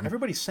time.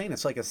 Everybody's saying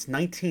it's like a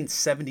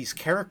 1970s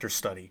character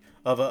study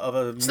of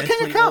a It's the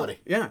king of comedy.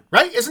 Yeah.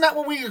 Right? Isn't that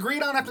what we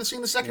agreed on after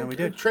seeing the second we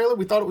did. trailer?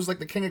 We thought it was like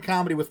the king of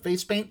comedy with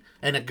face paint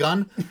and a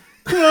gun.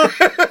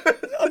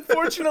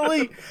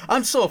 Unfortunately,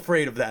 I'm so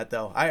afraid of that,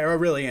 though. I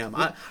really am.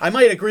 I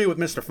might agree with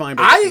Mr.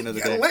 Feinberg at the end of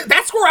the day.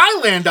 That's where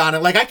I land on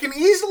it. Like, I can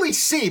easily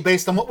see,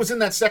 based on what was in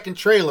that second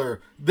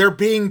trailer, there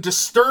being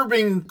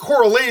disturbing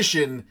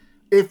correlation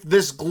if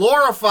this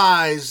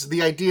glorifies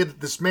the idea that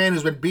this man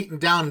who's been beaten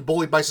down and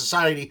bullied by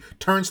society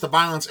turns to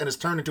violence and is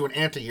turned into an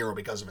anti-hero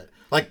because of it.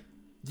 Like,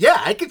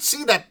 yeah, I could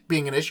see that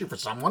being an issue for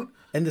someone.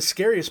 And the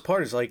scariest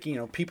part is, like,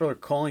 people are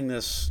calling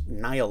this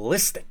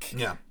nihilistic.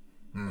 Yeah.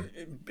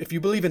 If you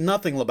believe in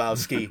nothing,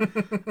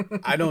 Lebowski,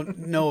 I don't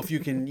know if you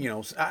can,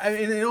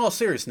 in all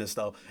seriousness,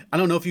 though, I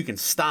don't know if you can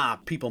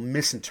stop people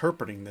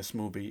misinterpreting this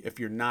movie if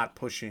you're not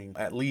pushing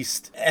at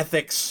least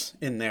ethics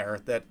in there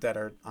that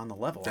are on the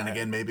level. Then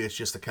again, maybe it's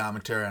just a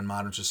commentary on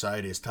modern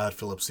society as Todd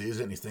Phillips sees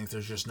it, and he thinks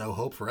there's just no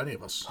hope for any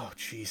of us. Oh,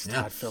 jeez,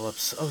 Todd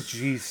Phillips. Oh,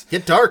 jeez.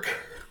 Get dark.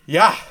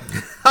 Yeah.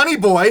 Honey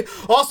Boy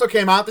also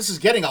came out. This is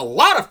getting a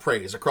lot of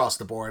praise across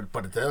the board,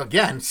 but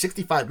again,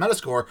 65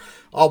 Metascore,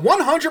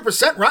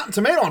 100% Rotten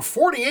Tomato on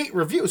 48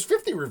 reviews.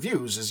 50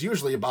 reviews is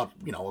usually about,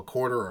 a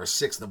quarter or a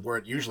sixth of where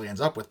it usually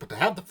ends up with, but to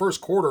have the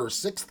first quarter or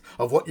sixth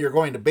of what you're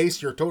going to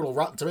base your total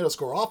Rotten Tomato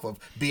score off of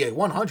be a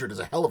 100 is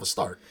a hell of a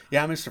start.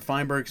 Yeah, Mr.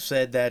 Feinberg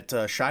said that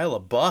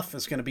Shia LaBeouf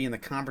is going to be in the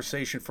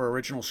conversation for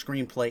original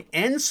screenplay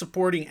and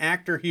supporting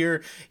actor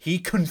here. He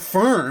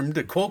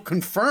confirmed, quote,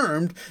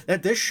 confirmed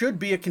that this should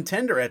be a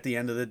contender at the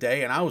end of the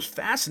day, and I was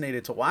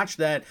fascinated to watch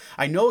that.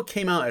 I know it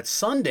came out at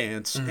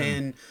Sundance,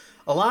 and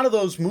a lot of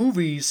those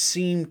movies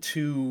seem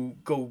to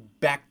go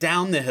back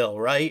down the hill,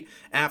 right?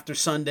 After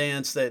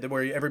Sundance,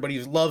 where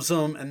everybody loves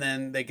them, and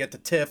then they get to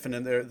TIFF, and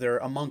then they're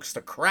amongst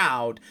the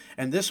crowd.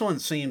 And this one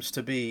seems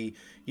to be,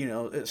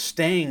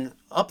 staying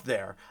up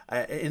there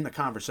in the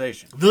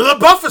conversation. The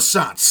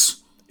LaBeoufissance!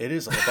 It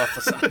is a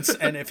LaBeouf,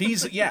 and if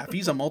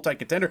he's a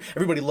multi-contender,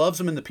 everybody loves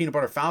him in The Peanut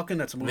Butter Falcon.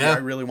 That's a movie I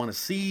really want to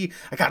see.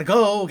 I gotta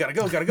go.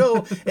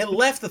 It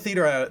left the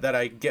theater that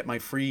I get my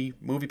free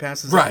movie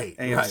passes at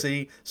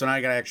AMC, so now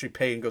I gotta actually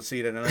pay and go see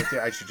it at another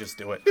theater. I should just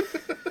do it.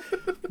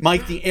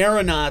 Mike, The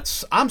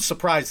Aeronauts, I'm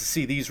surprised to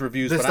see these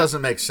reviews. This but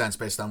doesn't make sense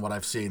based on what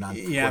I've seen on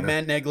Yeah, Twitter.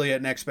 Matt Negley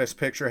at Next Best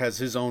Picture has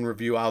his own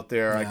review out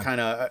there. I kind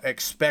of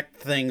expect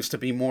things to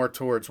be more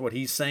towards what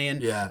he's saying.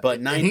 Yeah, but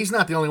and he's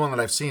not the only one that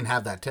I've seen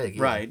have that take.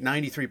 Either. Right,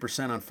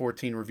 93% on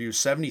 14 reviews,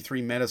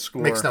 73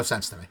 Metascore. Makes no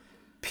sense to me.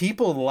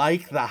 People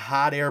like the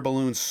hot air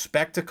balloon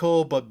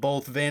spectacle, but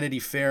both Vanity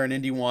Fair and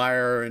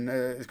IndieWire and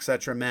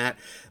etc. Matt,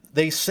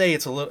 they say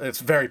it's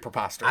very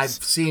preposterous.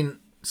 I've seen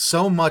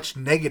so much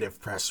negative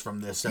press from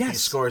this that Yes.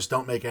 these scores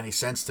don't make any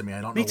sense to me. I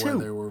don't know where too.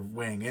 they were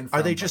weighing in from.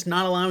 Are they just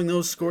not allowing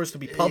those scores to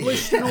be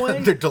published in a way?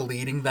 They're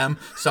deleting them.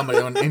 Somebody,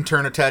 an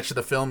intern attached to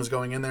the film, is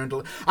going in there and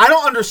I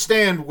don't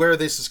understand where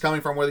this is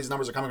coming from, where these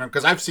numbers are coming from,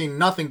 because I've seen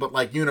nothing but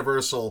like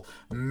universal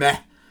meh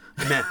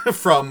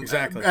from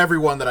Exactly.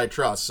 everyone that I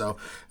trust. So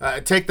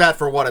take that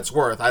for what it's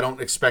worth. I don't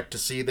expect to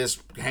see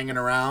this hanging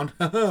around,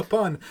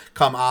 pun,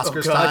 come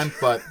Oscars God. time,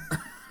 but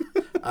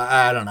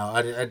I don't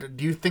know.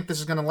 Do you think this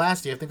is going to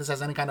last? Do you think this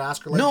has any kind of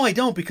Oscar leg? No, I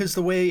don't, because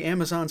the way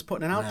Amazon's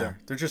putting it out there.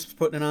 They're just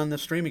putting it on the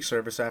streaming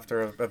service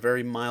after a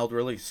very mild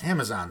release.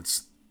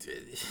 Amazon's...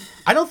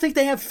 I don't think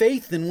they have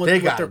faith in what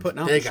they're putting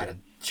out. They this got to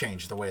year.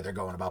 change the way they're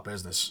going about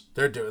business.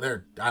 They're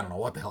I don't know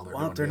what the hell they're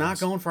doing. Well, they're to be not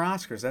honest. going for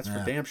Oscars. That's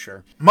for damn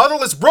sure.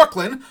 Motherless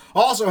Brooklyn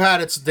also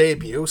had its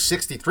debut,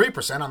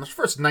 63% on the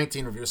first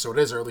 19 reviews, so it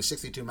is early,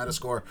 62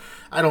 Metascore.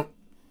 I don't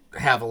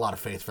have a lot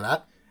of faith for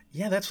that.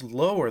 Yeah, that's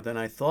lower than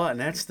I thought, and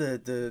that's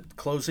the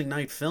closing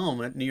night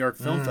film at New York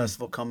Film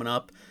Festival coming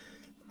up.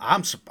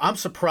 I'm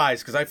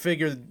surprised because I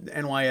figured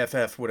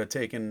NYFF would have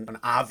taken an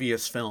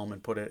obvious film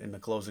and put it in the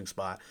closing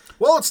spot.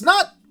 Well, it's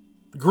not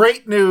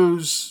great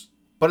news,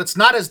 but it's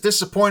not as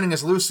disappointing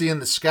as Lucy in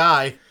the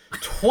Sky.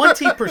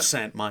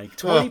 20%, Mike.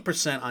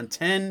 20% on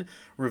 10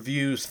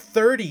 reviews,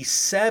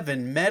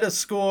 37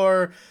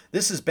 Metascore.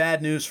 This is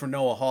bad news for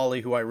Noah Hawley,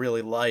 who I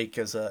really like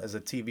as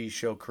a TV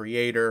show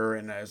creator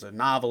and as a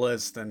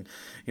novelist, and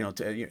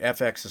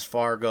FX's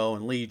Fargo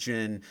and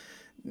Legion.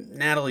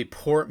 Natalie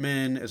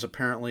Portman is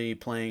apparently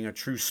playing a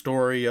true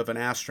story of an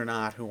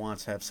astronaut who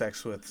wants to have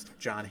sex with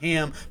John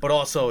Hamm, but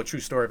also a true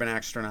story of an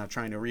astronaut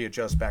trying to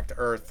readjust back to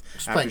Earth.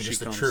 She's playing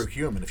just a true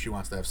human if she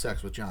wants to have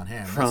sex with John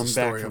Hamm. From That's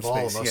the story Back of from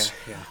all Space. of us.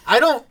 Yeah.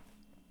 I don't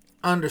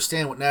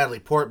understand what Natalie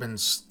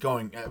Portman's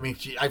going... I mean,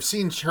 I've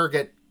seen her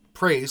get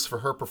praise for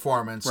her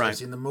performance. Right. I've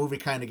seen the movie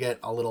kind of get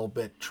a little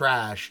bit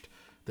trashed.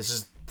 This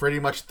is pretty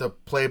much the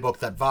playbook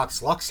that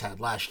Vox Lux had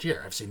last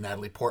year. I've seen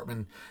Natalie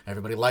Portman.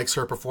 Everybody likes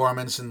her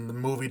performance, and the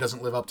movie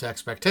doesn't live up to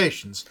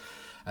expectations.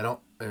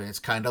 It's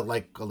kind of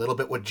like a little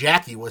bit what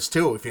Jackie was,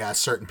 too, if you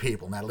ask certain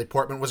people. Natalie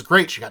Portman was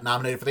great. She got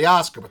nominated for the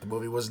Oscar, but the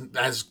movie wasn't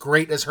as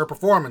great as her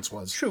performance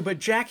was. True, but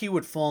Jackie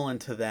would fall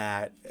into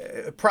that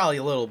probably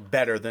a little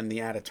better than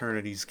the At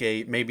Eternity's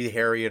Gate, maybe the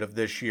Harriet of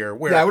this year.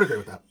 Where, Yeah, I would agree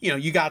with that.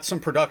 You got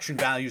some production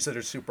values that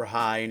are super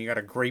high, and you got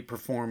a great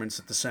performance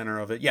at the center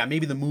of it. Yeah,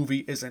 maybe the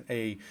movie isn't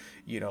a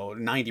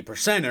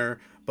 90%er,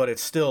 but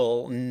it's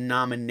still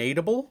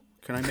nominatable.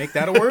 Can I make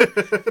that a word?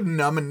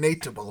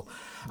 Nominatable.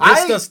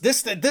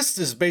 This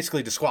is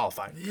basically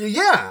disqualified.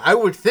 Yeah, I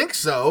would think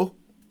so,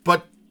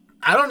 but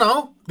I don't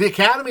know. The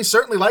Academy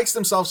certainly likes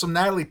themselves some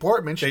Natalie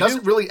Portman. She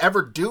doesn't really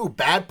ever do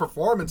bad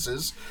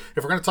performances.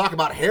 If we're going to talk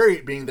about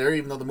Harriet being there,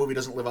 even though the movie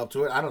doesn't live up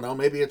to it, I don't know.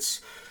 Maybe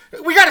it's...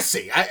 We got to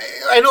see.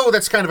 I know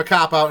that's kind of a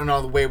cop-out in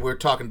all the way we're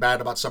talking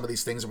bad about some of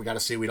these things, and we got to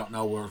see. We don't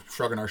know. We're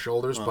shrugging our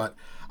shoulders, but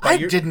I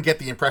didn't get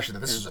the impression that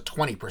this is a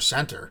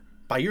 20%er.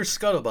 By your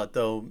scuttlebutt,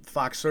 though,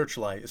 Fox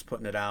Searchlight is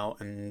putting it out,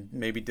 and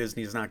maybe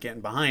Disney's not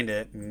getting behind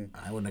it. And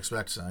I wouldn't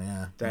expect so.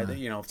 Yeah. that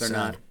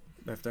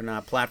if they're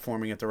not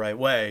platforming it the right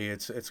way,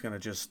 it's going to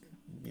just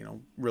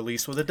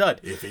release with a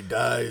dud. If it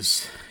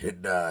does,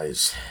 it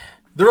does.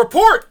 The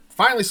Report.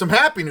 Finally, some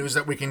happy news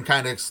that we can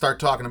kind of start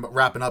talking about,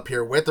 wrapping up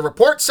here with. The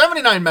Report,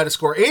 79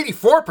 Metascore,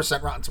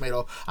 84% Rotten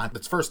Tomato on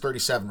its first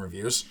 37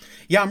 reviews.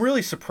 Yeah, I'm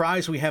really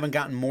surprised we haven't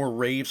gotten more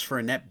raves for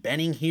Annette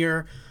Bening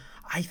here.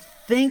 I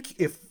think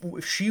if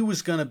she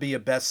was going to be a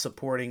Best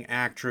Supporting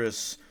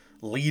Actress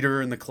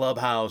leader in the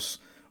clubhouse,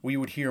 we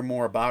would hear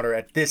more about her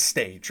at this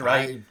stage,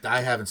 right?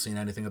 I haven't seen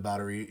anything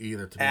about her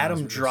either. To be Adam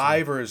honest with you,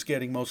 Driver is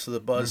getting most of the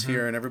buzz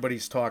here, and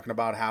everybody's talking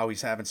about how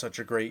he's having such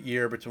a great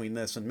year between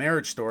this and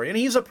Marriage Story. And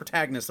he's a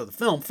protagonist of the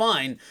film,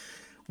 fine.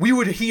 We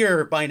would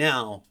hear by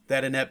now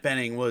that Annette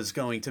Bening was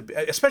going to be,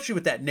 especially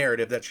with that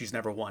narrative that she's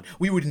never won.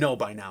 We would know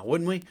by now,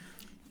 wouldn't we?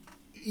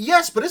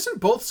 Yes, but isn't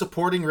both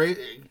supporting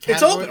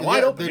It's open,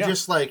 wide open. They're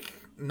just like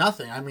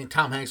nothing. I mean,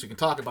 Tom Hanks, we can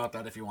talk about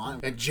that if you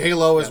want. And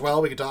J-Lo as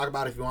well, we can talk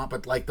about if you want.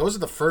 But like, those are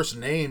the first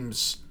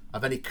names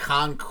of any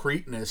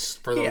concreteness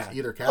for those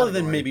either category. Other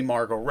than maybe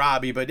Margot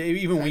Robbie, but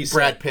even and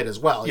Brad Pitt as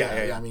well.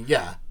 Yeah. I mean,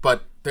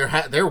 but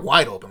they're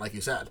wide open, like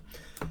you said.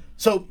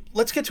 So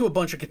let's get to a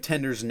bunch of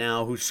contenders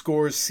now whose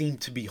scores seem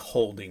to be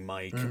holding,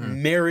 Mike.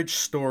 Marriage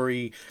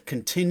Story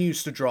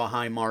continues to draw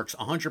high marks,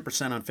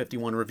 100% on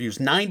 51 reviews,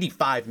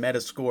 95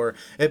 Metascore.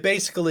 It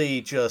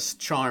basically just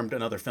charmed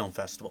another film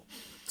festival.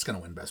 It's going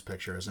to win Best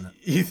Picture, isn't it?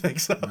 You think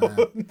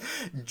so?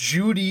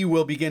 Judy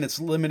will begin its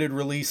limited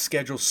release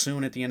schedule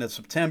soon at the end of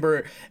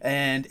September,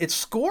 and its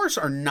scores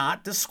are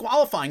not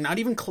disqualifying, not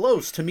even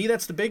close. To me,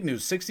 that's the big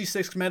news.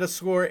 66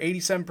 Metascore,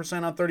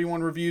 87% on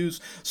 31 reviews.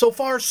 So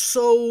far,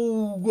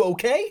 so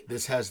okay?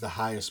 This has the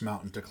highest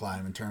mountain to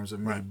climb in terms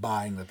of me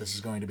buying that this is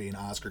going to be an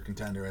Oscar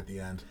contender at the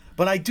end.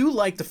 But I do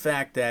like the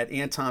fact that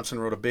Ann Thompson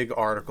wrote a big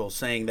article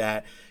saying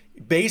that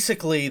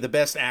basically the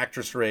Best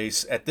Actress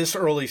race at this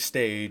early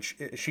stage,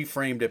 she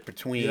framed it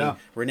between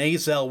Renee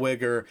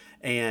Zellweger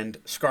and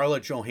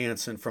Scarlett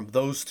Johansson from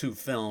those two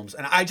films.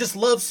 And I just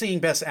love seeing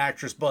Best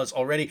Actress buzz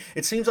already.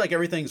 It seems like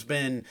everything's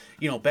been,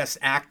 Best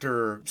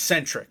Actor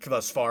centric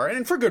thus far,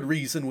 and for good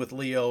reason with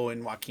Leo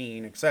and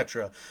Joaquin,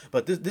 etc.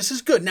 But this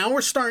is good. Now we're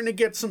starting to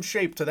get some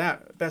shape to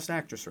that Best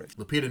Actress race.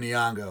 Lupita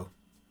Nyong'o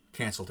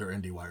canceled her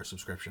IndieWire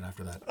subscription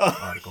after that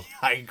article.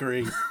 I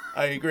agree.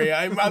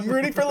 I'm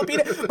rooting for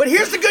Lupita. But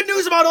here's the good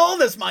news about all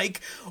this,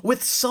 Mike.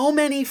 With so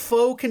many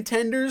faux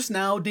contenders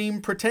now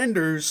deemed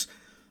pretenders,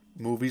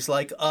 movies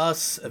like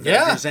Us,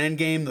 Avengers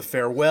Endgame, The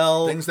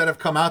Farewell. Things that have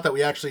come out that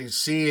we actually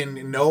see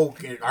and know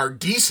are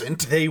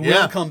decent. They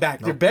will come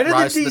back. They're better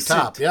than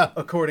decent, to the top.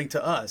 according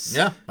to us.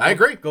 Yeah, I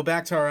agree. Go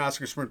back to our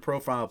Oscar Sprint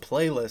Profile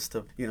playlist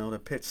to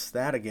pitch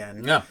that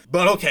again. Yeah.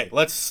 But okay,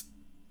 let's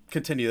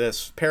continue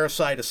this.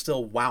 Parasite is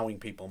still wowing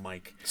people,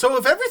 Mike. So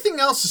if everything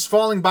else is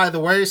falling by the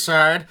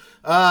wayside,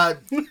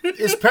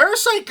 is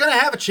Parasite going to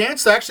have a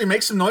chance to actually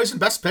make some noise in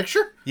Best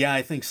Picture? Yeah,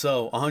 I think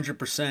so.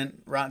 100%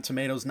 Rotten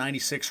Tomatoes,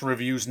 96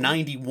 reviews,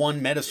 91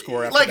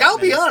 Metascore. I'll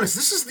be honest,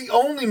 this is the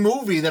only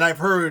movie that I've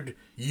heard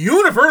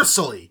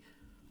universally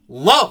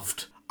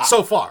loved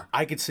so far.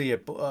 I could see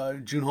it.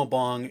 Joon-ho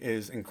Bong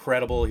is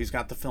incredible. He's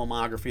got the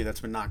filmography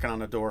that's been knocking on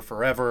the door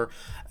forever,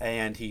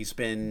 and he's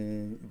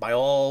been, by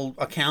all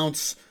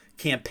accounts,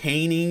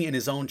 campaigning in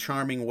his own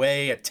charming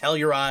way at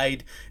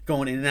Telluride,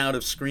 going in and out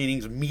of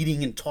screenings,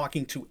 meeting and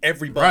talking to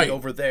everybody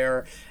over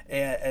there.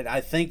 And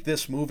I think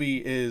this movie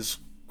is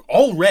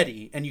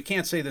already, and you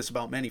can't say this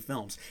about many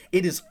films,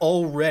 it is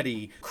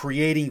already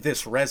creating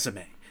this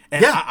resume.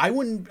 And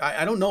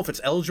I don't know if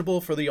it's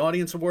eligible for the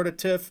Audience Award at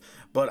TIFF,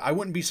 but I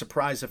wouldn't be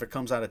surprised if it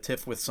comes out of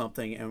TIFF with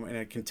something and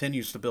it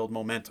continues to build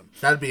momentum.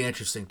 That'd be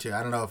interesting, too.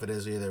 I don't know if it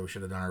is either. We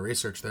should have done our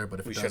research there, but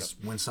if it does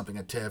win something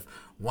at TIFF,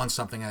 won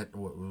something at,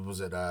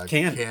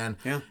 Cannes?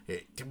 Yeah.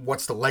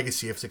 What's the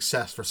legacy of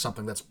success for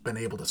something that's been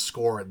able to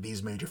score at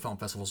these major film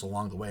festivals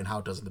along the way, and how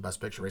it does in the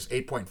Best Picture race?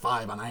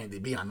 8.5 on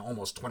IMDb on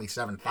almost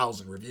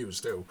 27,000 reviews,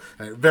 too.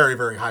 Very,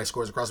 very high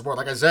scores across the board.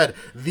 Like I said,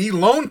 the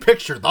lone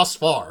picture thus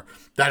far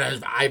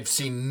that I've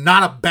seen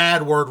not a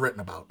bad word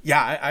written about.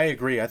 Yeah, I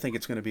agree. I think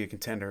it's going to be a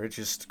contender. It's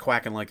just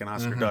quacking like an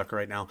Oscar duck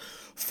right now.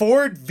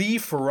 Ford v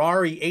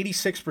Ferrari,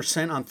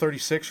 86% on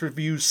 36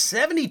 reviews.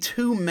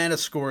 72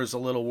 Metascore is a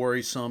little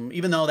worrisome,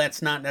 even though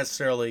that's not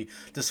necessarily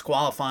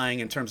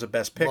disqualifying in terms of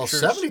Best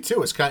Pictures. Well,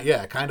 72 is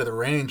kind of the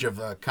range of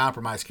a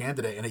compromise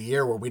candidate in a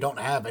year where we don't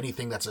have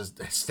anything that's a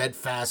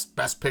steadfast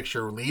Best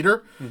Picture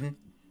leader.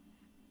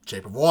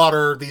 Shape of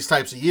Water, these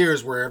types of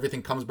years where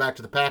everything comes back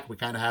to the pack, we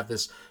kind of have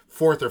this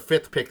fourth or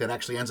fifth pick that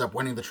actually ends up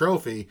winning the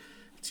trophy.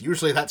 It's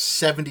usually that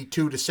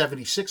 72 to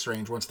 76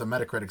 range once the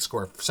Metacritic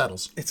score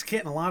settles. It's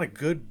getting a lot of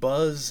good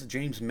buzz.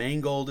 James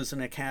Mangold is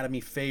an Academy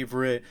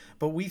favorite,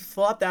 but we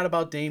thought that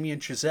about Damien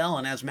Chazelle,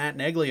 and as Matt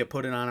Neglia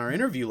put it on our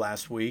interview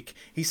last week,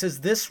 he says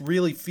this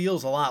really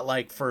feels a lot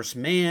like First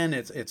Man.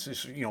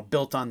 It's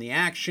built on the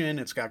action.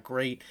 It's got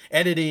great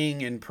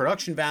editing and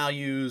production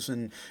values,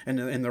 and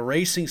the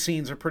racing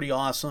scenes are pretty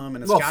awesome.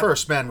 And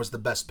First Man was the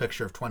best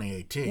picture of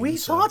 2018. We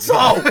thought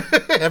so.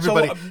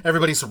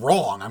 Everybody's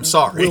wrong. I'm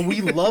sorry. Will we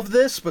love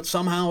this? But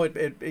somehow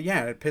it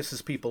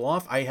pisses people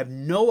off. I have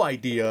no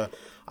idea.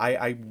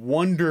 I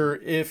wonder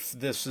if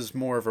this is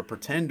more of a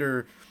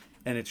pretender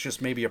and it's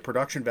just maybe a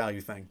production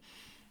value thing.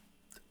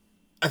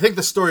 I think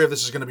the story of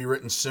this is going to be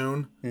written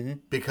soon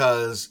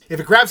because if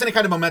it grabs any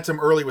kind of momentum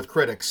early with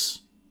critics,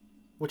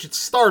 which it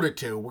started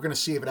to, we're going to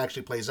see if it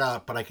actually plays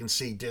out, but I can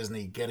see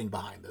Disney getting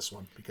behind this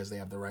one because they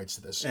have the rights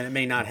to this. And it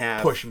may not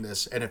have pushing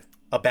this. And if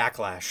a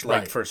backlash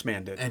like First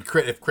Man did. And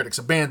if critics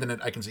abandon it,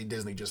 I can see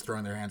Disney just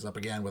throwing their hands up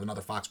again with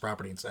another Fox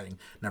property and saying,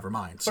 never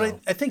mind. But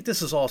I think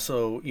this is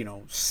also,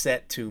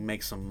 set to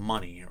make some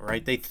money,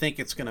 right? They think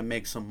it's going to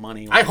make some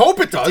money. I hope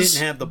it does. It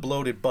didn't have the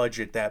bloated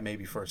budget that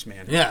maybe First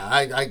Man had. Yeah,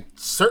 I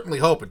certainly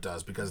hope it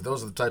does because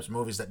those are the types of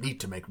movies that need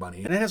to make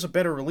money. And it has a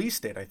better release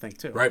date, I think,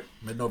 too. Right,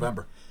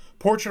 mid-November.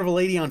 Portrait of a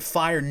Lady on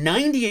Fire,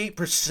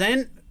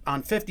 98%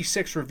 on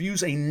 56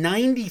 reviews, a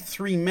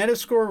 93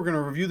 Metascore. We're going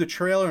to review the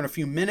trailer in a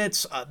few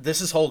minutes.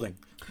 This is holding.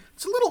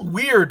 It's a little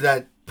weird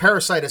that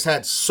Parasite has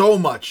had so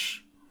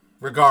much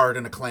regard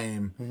and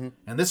acclaim,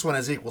 and this one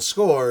has equal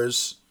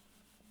scores,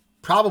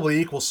 probably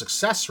equal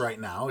success right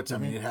now. I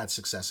mean, it had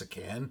success at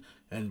Cannes,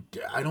 and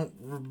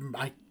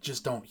I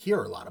just don't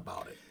hear a lot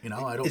about it.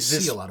 I don't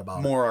see a lot about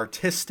it. More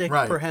artistic,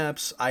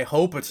 perhaps? I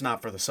hope it's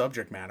not for the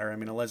subject matter. I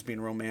mean, a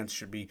lesbian romance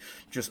should be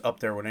just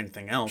up there with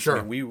anything else. Sure.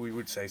 I mean, we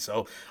would say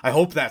so. I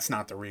hope that's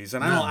not the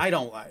reason.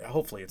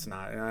 Hopefully it's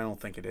not, and I don't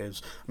think it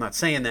is. I'm not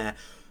saying that.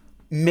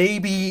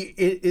 Maybe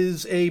it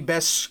is a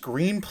best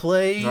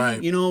screenplay,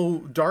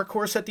 Right. dark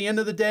horse at the end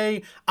of the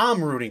day.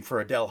 I'm rooting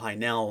for Adele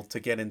Haenel to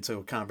get into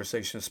a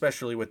conversation,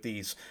 especially with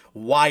these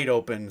wide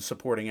open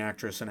supporting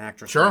actress and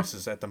actress Sure.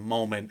 races at the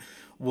moment.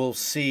 We'll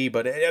see,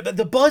 but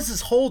the buzz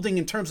is holding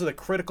in terms of the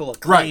critical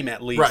acclaim, Right,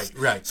 at least.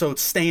 right. So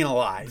it's staying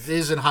alive. It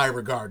is in high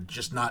regard,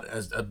 just not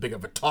as a big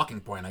of a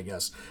talking point, I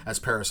guess, as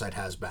Parasite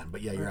has been.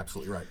 But yeah, you're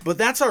absolutely right. But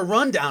that's our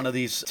rundown of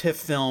these TIFF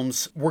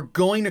films. We're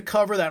going to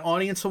cover that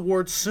audience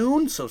award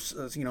soon, so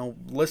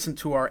listen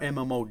to our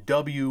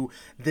MMOW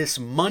this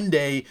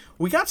Monday.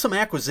 We got some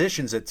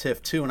acquisitions at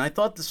TIFF too, and I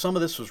thought that some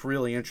of this was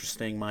really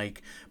interesting,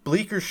 Mike.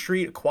 Bleecker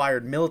Street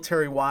acquired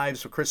Military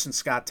Wives with Kristen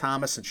Scott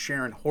Thomas and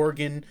Sharon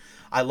Horgan.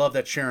 I love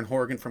that Sharon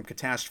Horgan from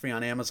Catastrophe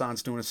on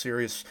Amazon's doing a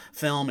serious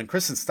film, and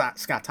Kristen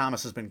Scott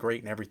Thomas has been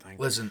great in everything.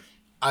 Listen,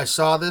 I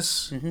saw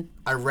this.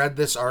 I read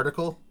this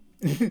article.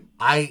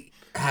 I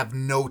have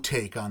no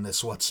take on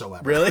this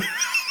whatsoever. Really?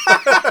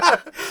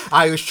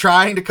 I was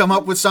trying to come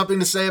up with something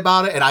to say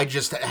about it, and I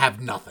just have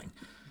nothing.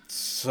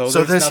 So this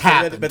there's nothing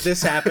happened. But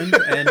this happened,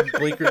 and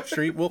Bleecker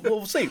Street,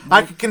 we'll see.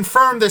 I can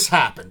confirm this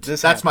happened.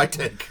 That's my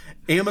take.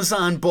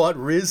 Amazon bought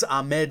Riz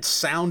Ahmed's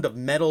Sound of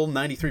Metal,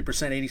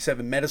 93%,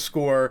 87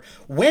 Metascore.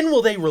 When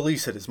will they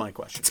release it is my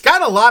question. It's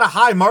got a lot of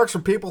high marks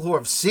from people who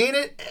have seen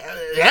it.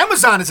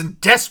 Amazon is in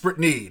desperate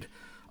need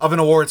of an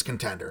awards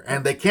contender,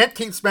 and they can't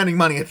keep spending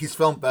money at these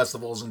film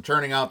festivals and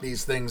turning out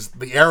these things,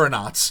 the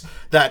aeronauts,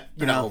 that,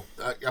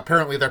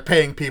 apparently they're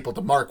paying people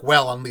to mark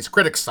well on these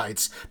critic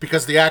sites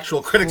because the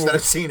actual critics that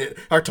have seen it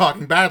are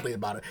talking badly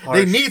about it. Harsh.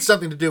 They need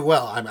something to do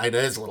well. It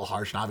is a little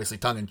harsh and obviously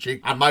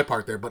tongue-in-cheek on my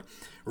part there, but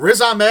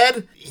Riz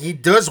Ahmed, he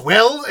does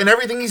well in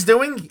everything he's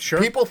doing.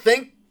 Sure. People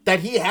think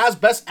that he has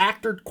best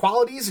actor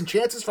qualities and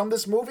chances from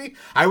this movie.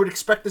 I would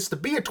expect this to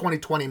be a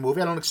 2020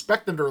 movie. I don't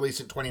expect them to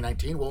release it in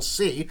 2019. We'll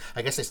see.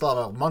 I guess they still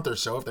have a month or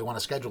so if they want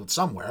to schedule it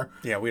somewhere.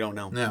 Yeah, we don't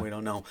know. Yeah. We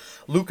don't know.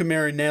 Luca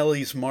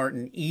Marinelli's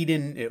Martin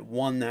Eden, it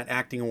won that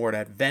acting award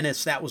at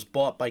Venice. That was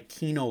bought by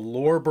Kino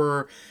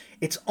Lorber.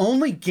 It's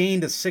only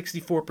gained a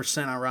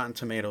 64% on Rotten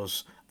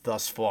Tomatoes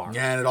thus far.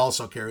 Yeah, and it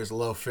also carries a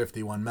low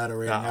 51 meta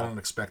rating. I don't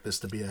expect this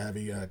to be a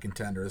heavy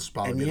contender. This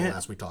will probably be the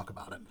last we talk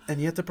about it.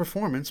 And yet the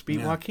performance beat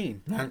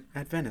Joaquin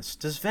at Venice.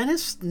 Does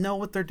Venice know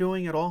what they're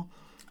doing at all?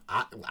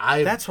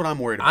 That's what I'm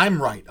worried about.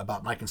 I'm right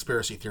about my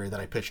conspiracy theory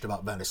that I pitched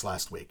about Venice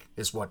last week,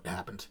 is what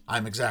happened.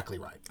 I'm exactly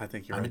right. I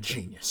think you're I'm right. a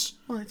genius.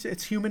 Well,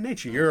 it's human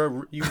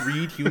nature. You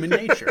read human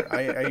nature.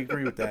 I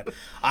agree with that.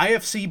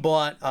 IFC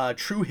bought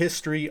True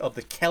History of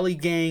the Kelly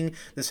Gang.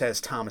 This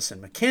has Thomasin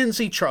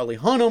McKenzie, Charlie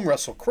Hunnam,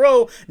 Russell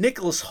Crowe,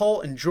 Nicholas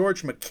Hoult, and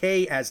George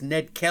McKay as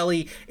Ned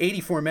Kelly.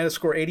 84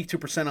 Metascore,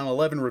 82% on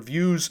 11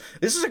 reviews.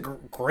 This is a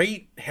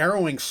great,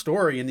 harrowing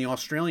story in the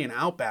Australian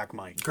outback,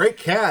 Mike. Great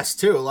cast,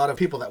 too. A lot of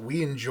people that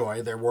we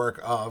enjoy their work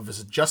of. This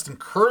is a Justin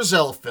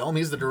Kurzel film.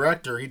 He's the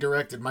director. He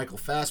directed Michael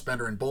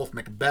Fassbender in both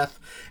Macbeth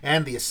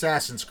and the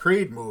Assassin's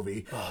Creed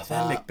movie. Oh,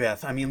 that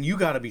Macbeth. I mean, you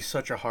got to be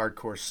such a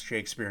hardcore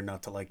Shakespeare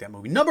nut to like that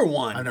movie. Number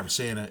one. I've never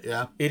seen it,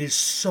 yeah. It is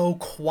so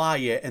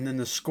quiet, and then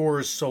the score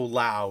is so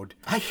loud.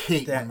 I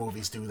hate when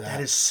movies do that.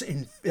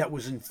 That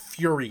was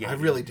infuriating. I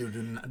really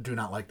do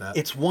not like that.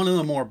 It's one of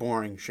the more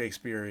boring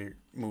Shakespeare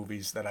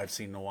movies that I've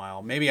seen in a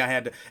while. Maybe I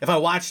had to, if I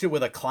watched it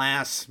with a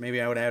class,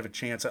 maybe I would have a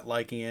chance at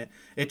liking it.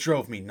 It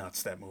drove me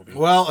nuts, that movie.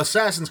 Well,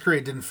 Assassin's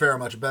Creed didn't fare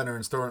much better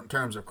in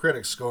terms of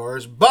critic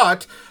scores,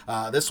 but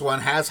this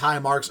one has high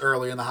marks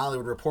early, and the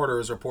Hollywood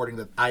Reporter is reporting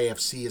that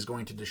IFC is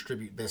going to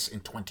distribute this in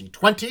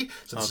 2020,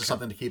 so this is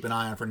something to keep an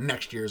eye on for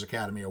next year's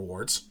Academy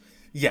Awards.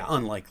 Yeah,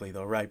 unlikely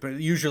though, right? But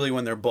usually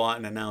when they're bought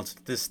and announced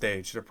at this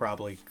stage, they're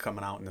probably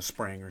coming out in the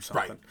spring or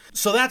something. Right.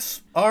 So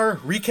that's our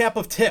recap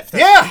of TIFF.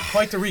 That's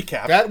quite the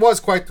recap. That was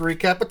quite the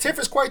recap, but TIFF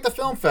is quite the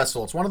film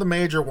festival. It's one of the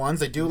major ones.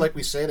 They do, like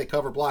we say, they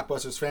cover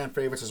blockbusters, fan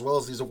favorites, as well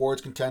as these awards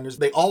contenders.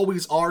 They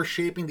always are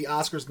shaping the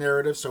Oscars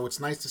narrative, so it's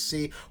nice to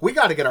see. We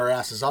got to get our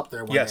asses up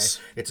there one day.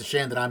 It's a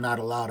shame that I'm not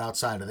allowed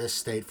outside of this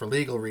state for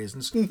legal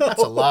reasons. No,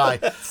 that's a lie.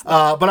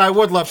 But I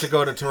would love to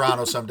go to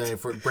Toronto someday,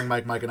 bring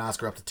Mike and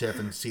Oscar up to TIFF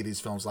and see these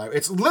films live.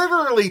 It's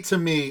literally, to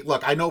me,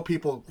 look, I know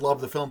people love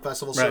the film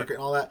festival circuit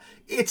and all that.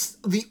 It's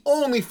the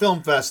only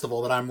film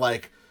festival that I'm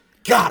like,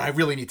 God, I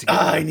really need to go.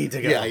 I need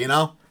to go. Yeah, you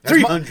know?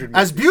 300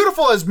 As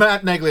beautiful as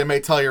Matt Neglia may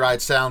tell you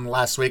I'd sound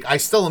last week, I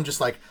still am just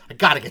like, I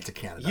gotta get to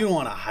Canada. You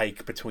want to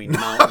hike between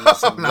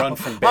mountains and run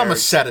from bears. I'm a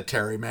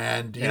sedentary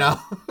man, you know?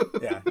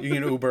 Yeah, you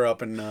can Uber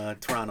up in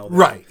Toronto. There.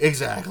 Right,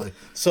 exactly.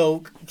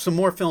 So, some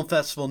more film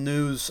festival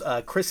news.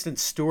 Kristen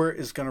Stewart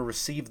is going to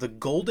receive the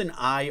Golden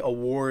Eye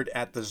Award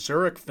at the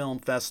Zurich Film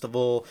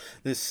Festival,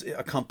 this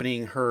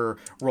accompanying her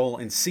role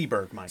in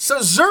Seberg, Mike.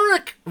 So,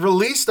 Zurich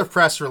released a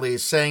press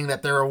release saying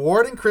that they're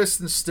awarding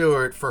Kristen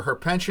Stewart for her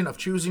penchant of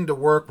choosing to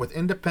work with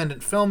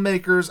independent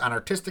filmmakers on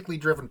artistically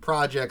driven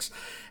projects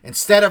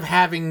instead of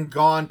having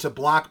gone to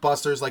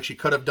blockbusters like she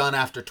could have done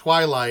after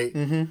Twilight.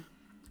 Mm-hmm.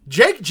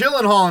 Jake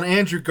Gyllenhaal and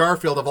Andrew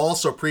Garfield have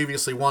also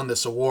previously won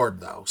this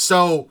award, though.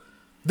 So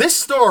This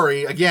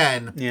story,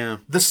 again,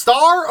 the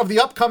star of the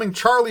upcoming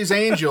Charlie's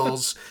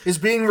Angels is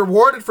being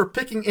rewarded for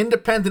picking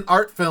independent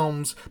art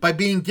films by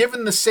being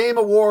given the same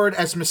award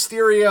as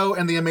Mysterio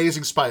and The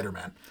Amazing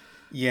Spider-Man.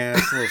 Yeah,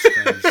 it's a little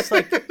strange. It's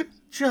like,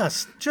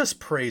 just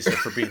praise her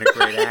for being a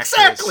great actress.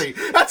 Exactly.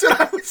 That's what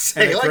I would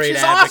say. And a like, great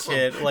she's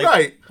advocate. awesome. Like,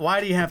 right.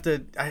 Why do you have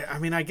to... I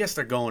mean, I guess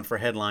they're going for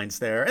headlines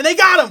there. And they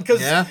got them,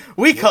 because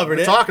we covered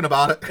We're it. talking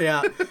about it.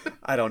 Yeah.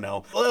 I don't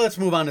know. Well, let's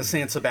move on to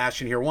San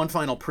Sebastian here. One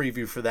final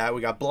preview for that.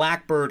 We got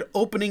Blackbird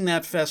opening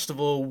that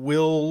festival.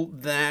 Will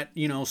that,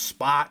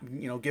 spot,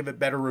 give it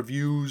better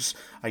reviews?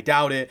 I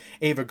doubt it.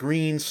 Ava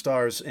Green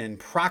stars in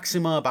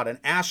Proxima about an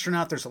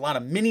astronaut. There's a lot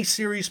of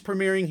miniseries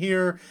premiering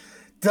here.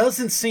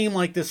 Doesn't seem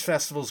like this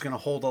festival is going to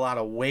hold a lot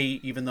of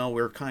weight, even though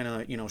we're kind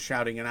of,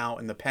 shouting it out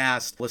in the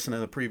past. Listen to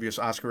the previous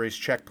Oscar race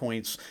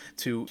checkpoints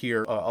to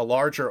hear a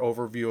larger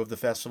overview of the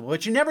festival.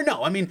 But you never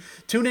know. I mean,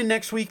 tune in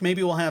next week.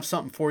 Maybe we'll have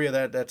something for you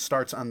that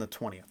starts on the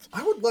 20th.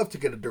 I would love to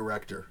get a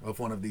director of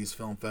one of these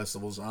film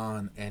festivals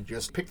on and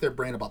just pick their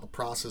brain about the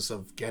process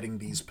of getting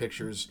these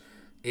pictures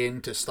in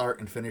to start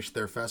and finish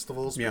their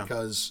festivals,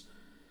 because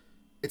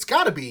it's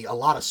got to be a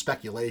lot of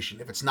speculation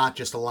if it's not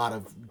just a lot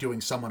of doing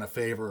someone a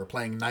favor or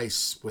playing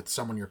nice with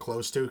someone you're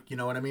close to. You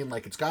know what I mean?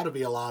 Like, it's got to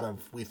be a lot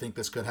of, we think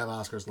this could have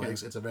Oscars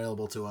legs. It's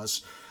available to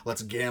us.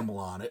 Let's gamble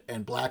on it.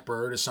 And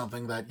Blackbird is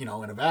something that, in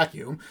a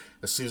vacuum,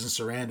 a Susan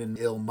Sarandon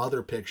ill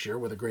mother picture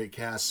with a great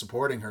cast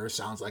supporting her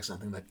sounds like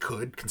something that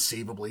could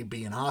conceivably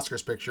be an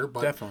Oscars picture.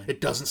 But it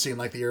doesn't seem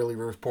like the early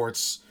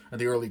reports and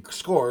the early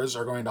scores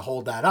are going to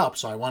hold that up.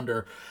 So I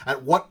wonder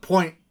at what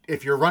point,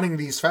 if you're running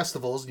these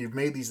festivals and you've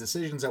made these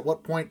decisions, at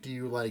what point do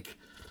you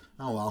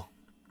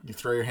you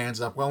throw your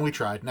hands up? Well, we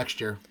tried. Next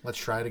year, let's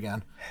try it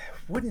again.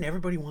 Wouldn't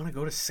everybody want to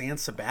go to San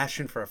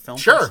Sebastian for a film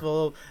Sure.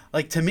 festival?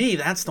 Like, to me,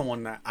 that's the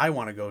one that I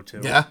want to go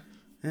to.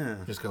 Yeah.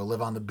 Just go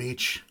live on the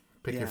beach,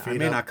 pick your feet up. I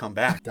may not come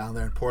back. Down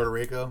there in Puerto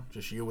Rico,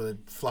 just you with a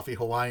fluffy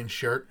Hawaiian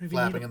shirt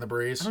flapping in the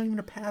breeze.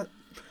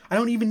 I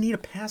don't even need a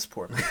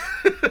passport.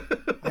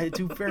 I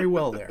do very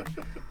well there.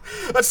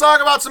 Let's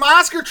talk about some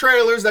Oscar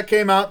trailers that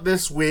came out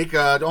this week.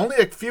 Only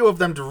a few of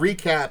them to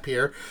recap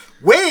here.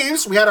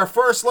 Waves, we had our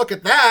first look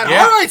at that.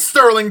 Yeah. All right,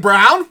 Sterling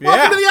Brown.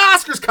 Welcome to the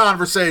Oscars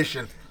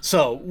conversation.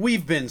 So,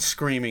 we've been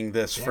screaming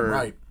this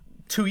for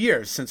 2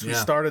 years since we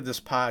started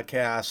this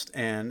podcast,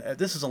 and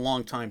this is a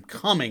long time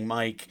coming,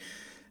 Mike.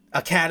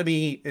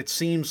 Academy, it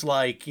seems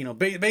like,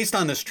 based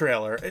on this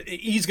trailer,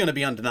 he's going to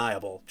be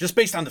undeniable. Just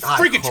based on the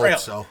freaking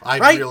trailer.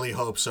 I really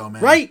hope so,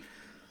 man. Right?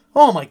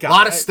 Oh my God. A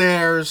lot of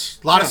stares,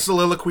 a lot of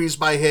soliloquies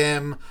by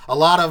him, a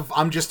lot of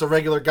I'm just a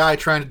regular guy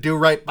trying to do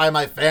right by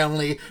my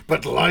family,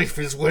 but life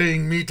is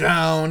weighing me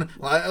down.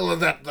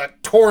 That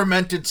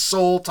tormented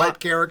soul type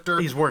character.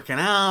 He's working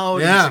out.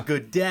 Yeah. He's a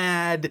good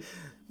dad.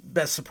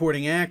 Best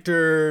supporting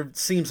actor.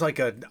 Seems like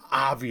an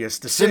obvious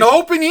decision. It's an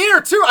open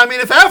year, too. I mean,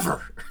 if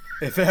ever.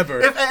 If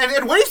ever.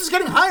 And Waves is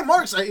getting high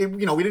marks. We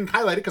didn't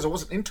highlight it because it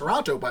wasn't in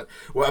Toronto, but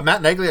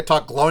Matt Neglia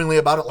talked glowingly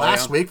about it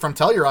last week from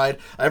Telluride.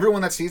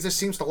 Everyone that sees this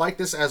seems to like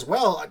this as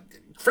well.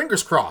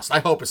 Fingers crossed.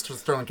 I hope it's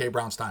Sterling K.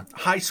 Brown's time.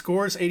 High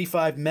scores,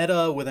 85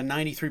 Meta with a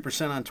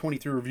 93% on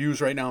 23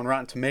 reviews right now on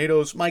Rotten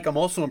Tomatoes. Mike, I'm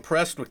also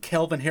impressed with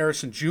Kelvin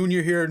Harrison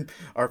Jr. here.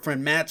 Our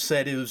friend Matt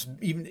said it was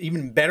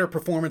even better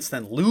performance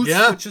than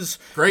Luce, which is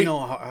great.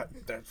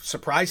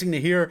 Surprising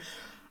to hear.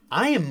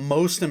 I am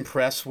most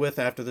impressed with,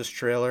 after this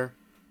trailer,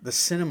 the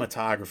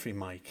cinematography,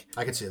 Mike.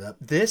 I can see that.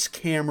 This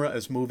camera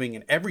is moving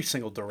in every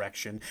single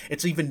direction.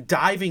 It's even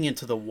diving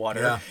into the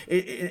water. Yeah.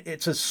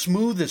 It's as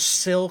smooth as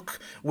silk,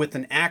 with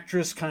an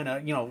actress kind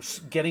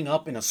of, getting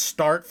up in a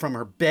start from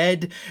her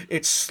bed.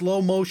 It's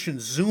slow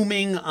motion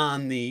zooming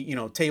on the,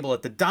 table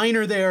at the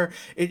diner there.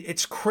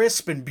 It's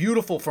crisp and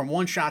beautiful from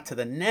one shot to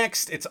the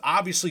next. It's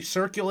obviously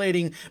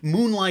circulating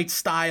Moonlight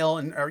style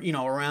and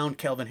around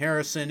Kelvin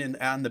Harrison and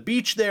on the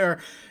beach there.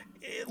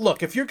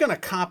 Look, if you're going to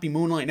copy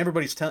Moonlight, and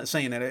everybody's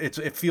saying that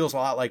it feels a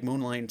lot like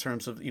Moonlight in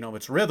terms of,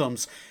 its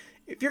rhythms.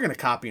 If you're going to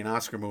copy an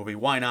Oscar movie,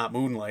 why not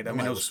Moonlight? I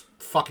mean, it was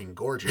fucking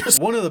gorgeous.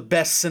 One of the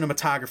best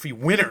cinematography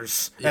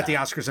winners at the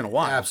Oscars in a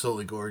while.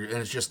 Absolutely gorgeous.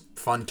 And it's just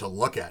fun to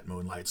look at,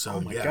 Moonlight. So,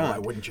 why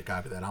wouldn't you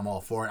copy that? I'm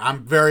all for it.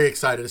 I'm very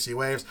excited to see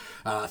Waves.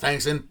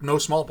 Thanks in no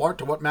small part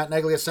to what Matt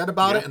Neglia said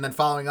about it. And then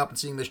following up and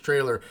seeing this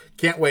trailer.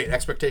 Can't wait.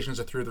 Expectations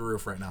are through the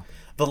roof right now.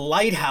 The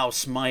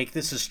Lighthouse, Mike.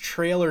 This is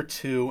trailer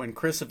 2, and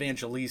Chris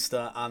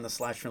Evangelista on the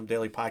Slash Film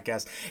Daily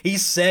podcast. He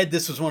said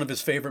this was one of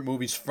his favorite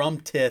movies from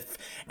TIFF,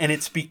 and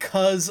it's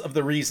because of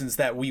the reasons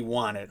that we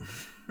want it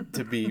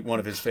to be one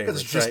of his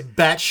favorites. It's just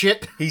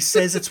batshit. He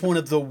says it's one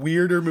of the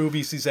weirder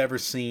movies he's ever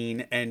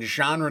seen, and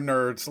genre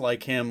nerds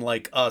like him,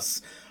 like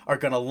us, are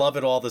going to love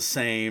it all the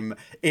same.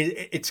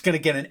 It's going to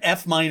get an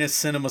F-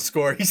 cinema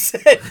score, he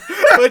said,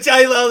 which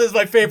I love. Is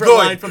my favorite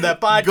line from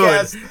that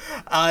podcast.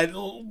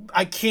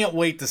 I can't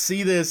wait to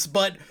see this,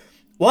 but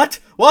what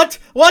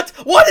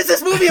is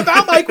this movie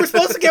about, Mike? We're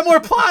supposed to get more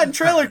plot in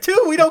trailer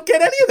 2. We don't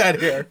get any of that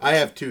here. I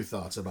have 2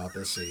 thoughts about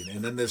this scene.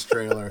 And in this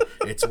trailer,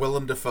 it's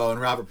Willem Dafoe and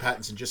Robert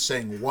Pattinson just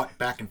saying what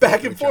back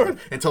and forth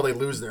until they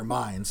lose their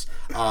minds.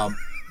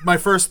 My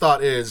first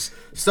thought is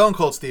Stone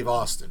Cold Steve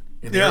Austin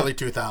in the Yeah. early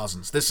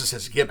 2000s. This is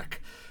his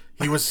gimmick.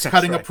 He was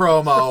cutting a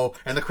promo,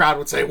 and the crowd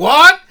would say,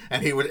 "What?"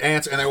 And he would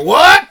answer, and then,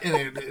 "What?"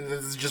 And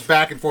it's just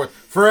back and forth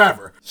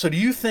forever. So do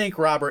you think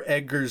Robert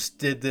Eggers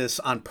did this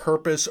on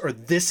purpose, or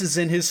this is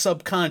in his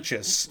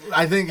subconscious?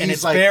 I think and he's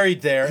it's like,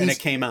 buried there, and he's-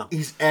 it came out.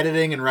 He's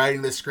editing and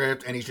writing the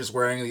script, and he's just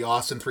wearing the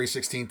Austin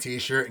 316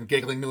 T-shirt and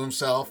giggling to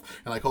himself,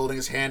 and like holding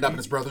his hand up, and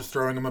his brother's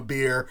throwing him a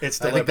beer.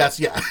 It's I think deliberate. that's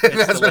that's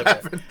deliberate. what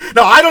happened.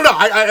 No, I don't know.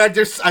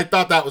 I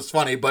thought that was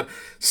funny, but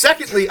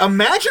secondly,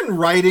 imagine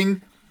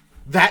writing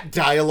that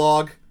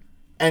dialogue.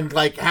 And,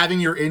 like, having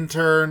your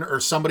intern or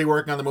somebody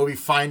working on the movie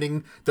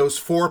finding those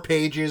 4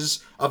 pages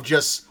of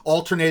just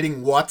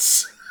alternating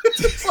whats.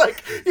 It's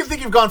like, you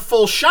think you've gone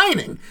full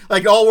Shining.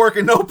 Like, all work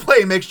and no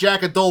play makes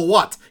Jack a dull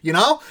what, you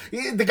know?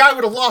 The guy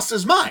would have lost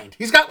his mind.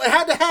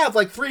 Had to have,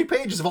 like, 3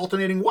 pages of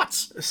alternating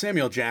whats.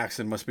 Samuel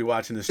Jackson must be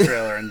watching this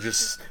trailer and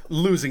just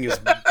losing his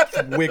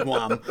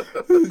wigwam.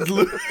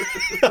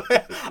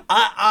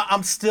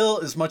 I'm still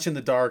as much in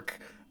the dark,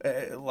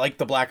 like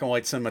the black and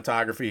white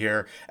cinematography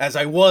here, as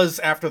I was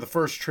after the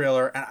first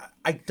trailer. And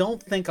I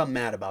don't think I'm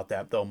mad about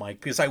that, though, Mike,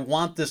 because I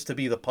want this to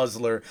be the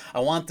puzzler. I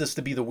want this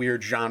to be the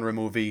weird genre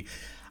movie.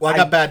 Well, I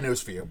got bad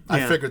news for you. I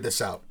Yeah. figured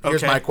this out.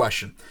 Here's Okay. my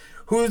question.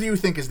 Who do you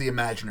think is the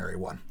imaginary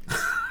one?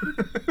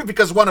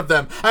 Because one of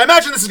them, I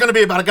imagine this is going to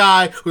be about a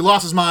guy who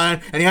lost his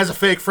mind and he has a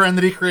fake friend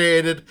that he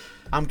created.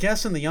 I'm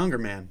guessing the younger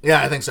man,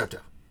 Yeah, I think so too.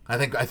 I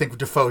think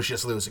Defoe's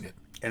just losing it.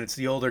 and it's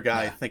the older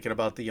guy thinking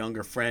about the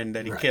younger friend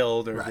that he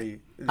killed, or the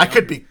I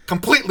could be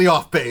completely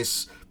off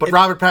base, but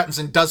Robert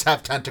Pattinson does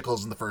have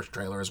tentacles in the first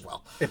trailer as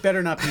well. It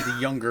better not be the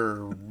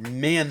younger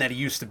man that he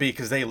used to be,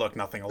 because they look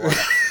nothing alike.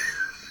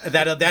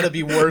 That'll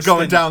be worse.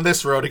 Going down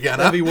this road again.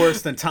 That'd Huh? be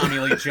worse than Tommy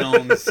Lee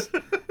Jones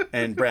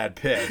and Brad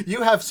Pitt.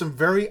 You have some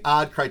very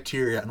odd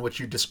criteria on which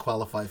you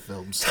disqualify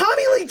films.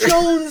 Tommy Lee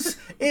Jones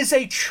is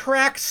a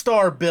track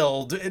star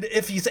build,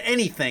 if he's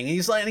anything.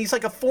 He's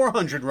like a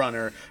 400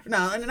 runner.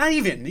 No, not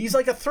even. He's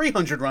like a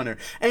 300 runner.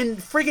 And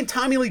friggin'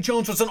 Tommy Lee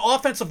Jones was an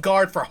offensive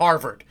guard for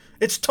Harvard.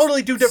 It's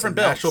totally two different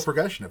builds. Natural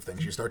progression of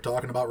things. You start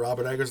talking about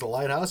Robert Eggers' The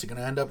Lighthouse, you're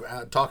going to end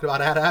up talking about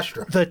Ad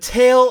Astra. The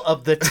tail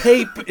of the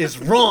tape is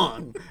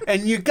wrong,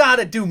 and you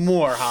gotta do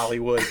more,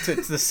 Hollywood,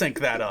 to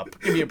sync that up.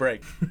 Give me a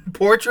break.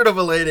 Portrait of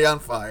a Lady on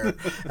Fire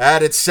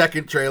had its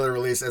second trailer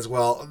release as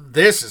well.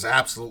 This is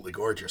absolutely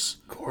gorgeous.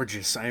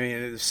 Gorgeous. I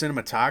mean, the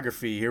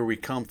cinematography, here we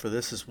come for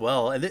this as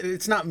well. And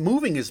it's not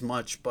moving as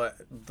much, but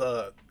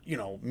the,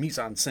 mise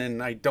en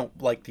scène, I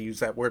don't like to use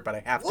that word, but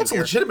I have Well, it's to a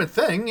here. legitimate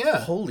thing, yeah.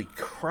 Holy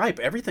cripe,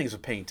 everything's a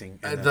painting.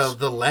 in this.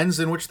 The lens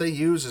in which they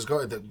use is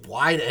the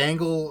wide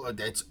angle.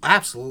 It's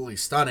absolutely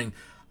stunning.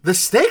 The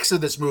stakes of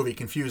this movie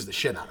confuse the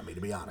shit out of me,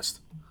 to be honest.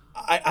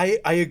 I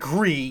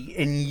agree,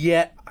 and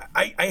yet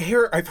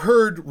I've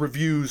heard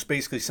reviews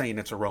basically saying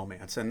it's a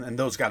romance, and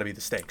those got to be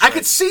the stakes. I right?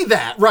 could see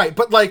that, right?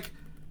 But like,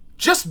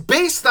 just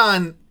based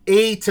on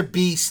A to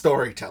B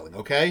storytelling,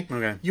 okay?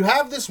 Okay. You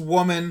have this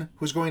woman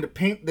who's going to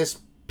paint this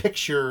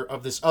picture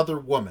of this other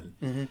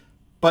woman,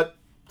 but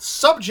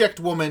subject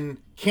woman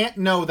can't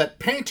know that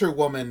painter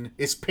woman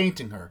is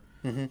painting her.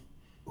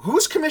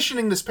 Who's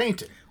commissioning this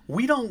painting?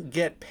 We don't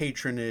get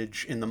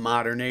patronage in the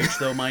modern age,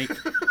 though, Mike.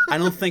 I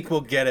don't think we'll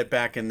get it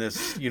back in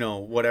this,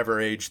 whatever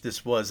age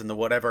this was, in the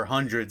whatever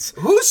hundreds.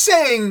 Who's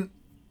saying,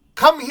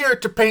 come here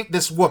to paint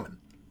this woman,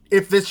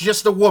 if it's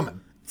just a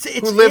woman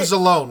who lives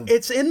alone?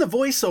 It's in the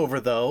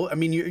voiceover, though. I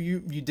mean, you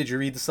did you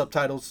read the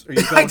subtitles? Are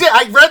you I did.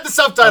 I read the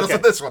subtitles Okay.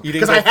 of this one You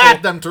didn't because I go had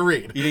full- them to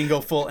read. You didn't go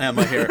full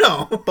Emma here.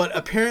 No. But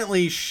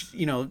apparently,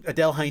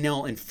 Adele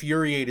Haenel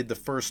infuriated the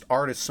first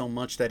artist so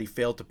much that he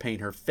failed to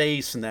paint her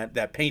face, and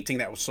that painting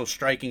that was so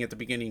striking at the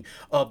beginning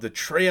of the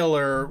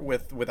trailer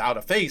without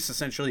a face,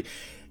 essentially.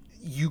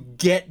 You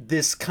get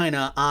this kind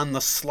of on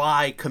the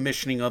sly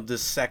commissioning of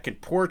this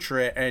second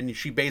portrait, and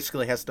she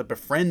basically has to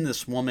befriend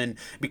this woman,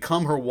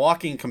 become her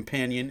walking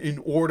companion in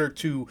order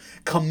to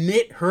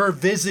commit her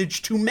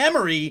visage to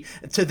memory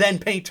to then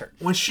paint her.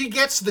 When she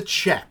gets the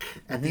check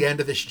at the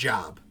end of this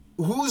job,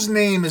 whose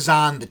name is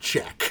on the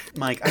check?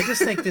 Mike, I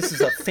just think this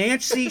is a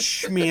fancy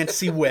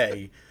schmancy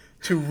way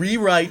to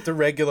rewrite the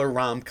regular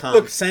rom-com.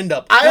 Look, Send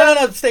up. I-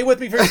 No, stay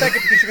with me for a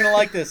second because you're going to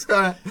like this. Go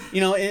ahead.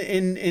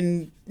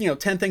 In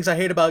 10 Things I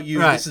Hate About You,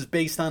 Right. this is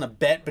based on a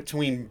bet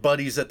between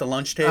buddies at the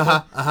lunch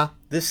table.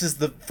 This is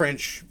the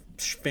French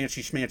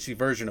fancy schmancy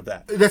version of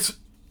that. That's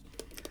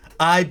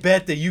I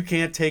bet that you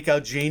can't take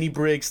out Janie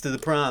Briggs to the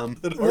prom.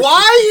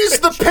 why is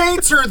the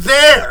painter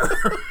there?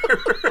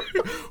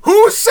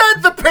 Who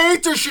said the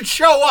painter should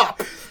show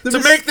up to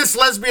make this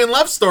lesbian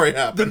love story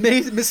happen?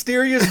 The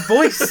mysterious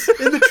voice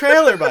in the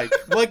trailer, Mike.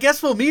 Well, I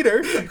guess we'll meet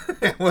her.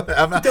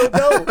 Don't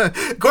know.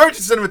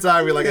 Gorgeous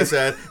cinematography, like I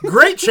said.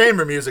 Great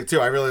chamber music, too.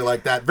 I really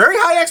like that. Very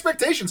high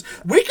expectations.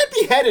 We could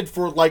be headed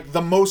for, like,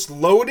 the most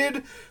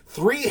loaded,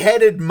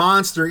 three-headed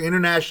monster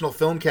international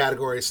film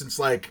category since,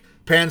 like,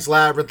 Pan's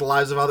Labyrinth, The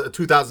Lives of Other, the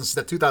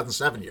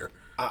 2007 year.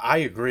 I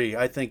agree.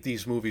 I think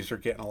these movies are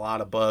getting a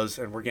lot of buzz,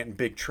 and we're getting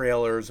big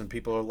trailers, and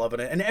people are loving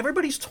it, and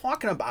everybody's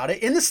talking about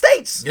it in the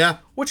States. Yeah.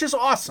 Which is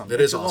awesome.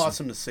 It is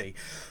awesome to see.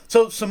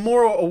 So some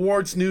more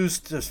awards news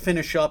to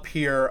finish up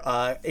here.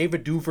 Ava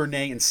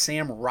DuVernay and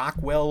Sam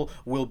Rockwell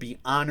will be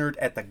honored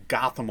at the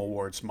Gotham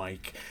Awards,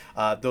 Mike.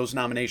 Those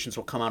nominations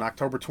will come out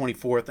October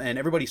 24th, and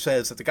everybody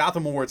says that the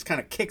Gotham Awards kind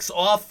of kicks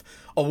off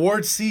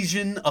award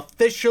season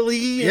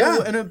officially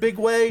in a big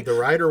way. The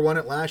writer won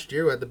it last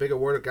year. We had the big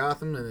award at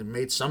Gotham, and it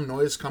made some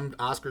noise come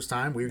Oscars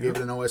time. We gave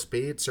it an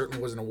OSP. It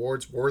certainly was an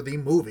awards-worthy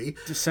movie.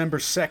 December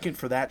 2nd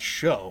for that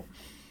show.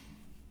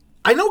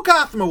 I know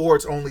Gotham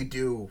Awards only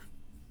do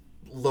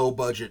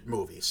low-budget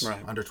movies.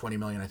 Right. Under $20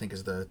 million, I think,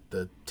 is the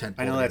tent.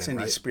 I know that's Indie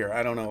right? Spirit.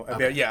 I don't know.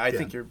 Okay. I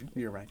think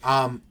you're right.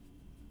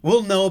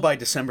 We'll know by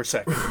December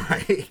 2nd.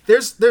 Right.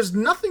 There's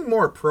nothing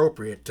more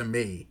appropriate to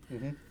me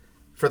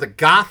for the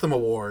Gotham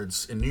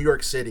Awards in New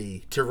York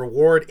City to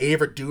reward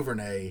Ava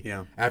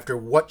DuVernay after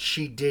what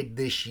she did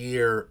this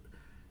year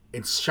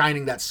in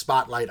shining that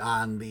spotlight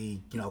on the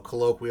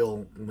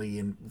colloquially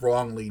and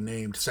wrongly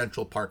named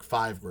Central Park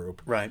 5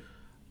 group. Right.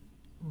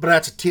 But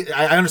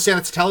I understand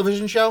it's a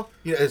television show.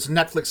 It's a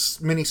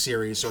Netflix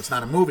miniseries, so it's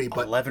not a movie.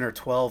 But 11 or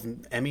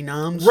 12 Emmy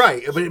noms.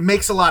 Right, but it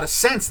makes a lot of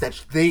sense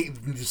that the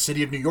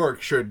city of New York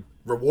should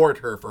reward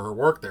her for her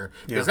work there.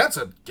 Because that's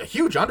a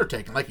huge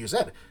undertaking, like you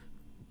said.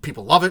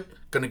 People love it.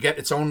 Going to get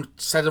its own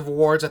set of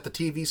awards at the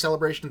TV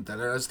celebration that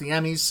is the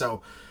Emmys.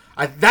 So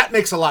that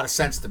makes a lot of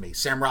sense to me.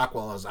 Sam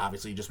Rockwell is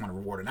obviously you just want to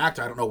reward an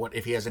actor. I don't know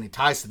if he has any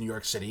ties to New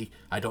York City.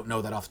 I don't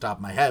know that off the top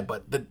of my head.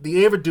 But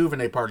the Ava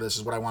DuVernay part of this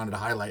is what I wanted to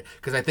highlight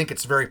because I think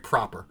it's very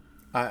proper.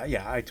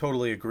 I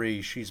totally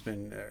agree. She's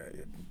been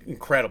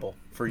incredible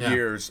for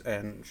years,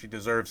 and she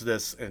deserves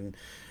this. And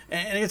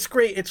it's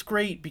great. It's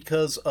great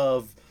because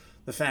of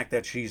the fact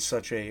that she's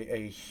such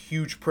a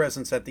huge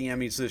presence at the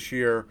Emmys this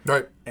year.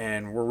 Right.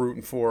 And we're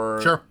rooting for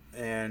her. Sure.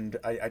 And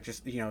I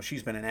just,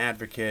 she's been an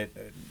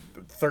advocate.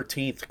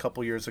 13th a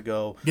couple years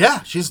ago.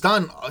 Yeah, she's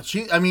done.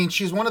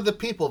 She's one of the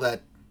people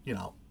that,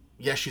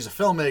 yes, she's a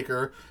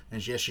filmmaker,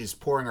 and yes, she's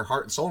pouring her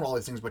heart and soul into all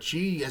these things, but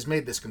she has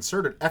made this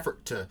concerted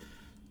effort to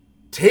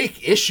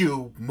take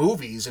issue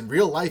movies and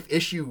real life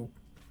issue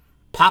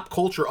pop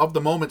culture of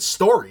the moment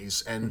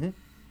stories and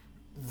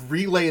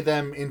relay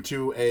them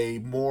into a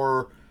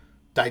more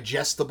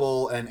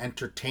digestible and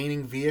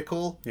entertaining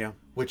vehicle,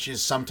 which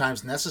is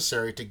sometimes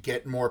necessary to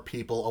get more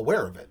people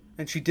aware of it.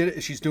 And she did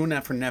it. She's doing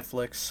that for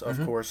Netflix,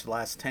 of course, the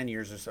last 10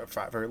 years or so,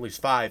 or at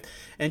least 5.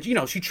 And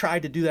she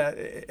tried to do that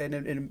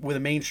with a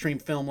mainstream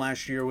film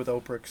last year with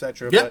Oprah,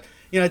 etc. But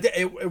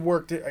it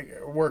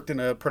worked in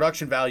a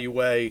production value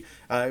way.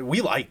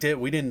 We liked it.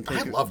 We didn't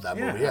think I loved that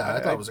movie. Yeah,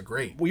 I thought it was a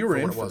great. We were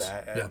in for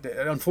that.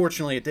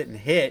 Unfortunately, it didn't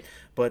hit.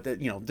 But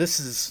this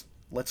is.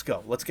 Let's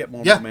go. Let's get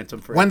more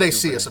momentum for When They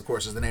See Us, of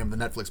course, is the name of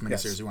the Netflix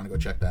miniseries. Yes. You want to go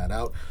check that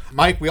out.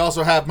 Mike, we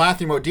also have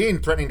Matthew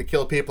Modine threatening to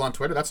kill people on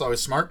Twitter. That's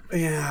always smart.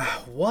 Yeah.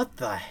 What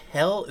the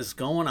hell is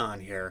going on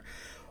here?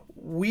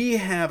 We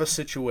have a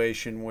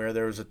situation where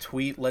there's a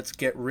tweet, let's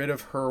get rid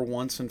of her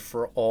once and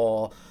for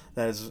all,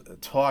 that is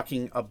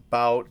talking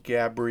about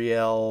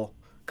Gabrielle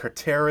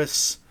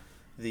Carteris,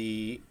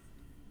 the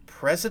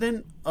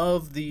president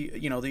of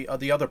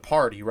the other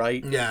party,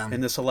 right? Yeah.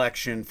 In this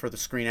election for the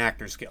Screen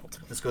Actors Guild.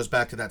 This goes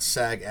back to that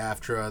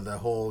SAG-AFTRA, the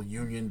whole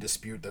union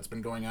dispute that's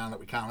been going on that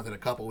we commented a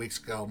couple weeks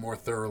ago more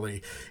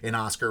thoroughly in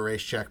Oscar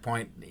Race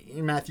Checkpoint.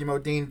 Matthew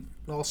Modine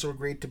also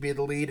agreed to be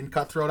the lead in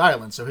Cutthroat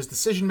Island, so his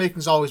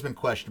decision-making's always been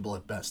questionable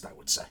at best, I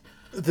would say.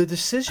 The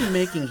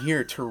decision-making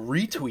here to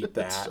retweet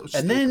that, so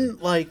and then,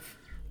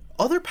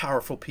 other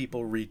powerful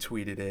people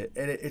retweeted it,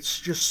 and it's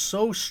just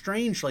so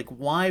strange.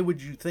 Why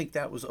would you think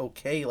that was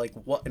okay?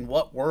 What in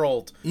what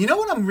world? You know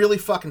what I'm really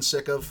fucking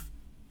sick of?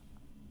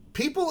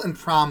 People in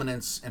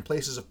prominence and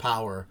places of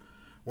power,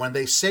 when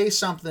they say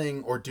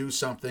something or do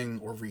something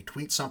or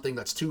retweet something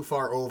that's too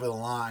far over the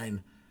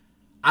line,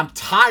 I'm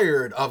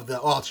tired of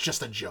it's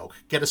just a joke.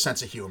 Get a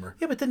sense of humor.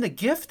 Yeah, but then the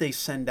gift they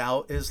send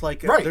out is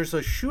right. There's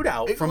a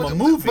shootout from a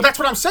movie. Well, that's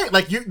what I'm saying.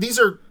 These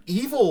are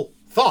evil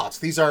thoughts.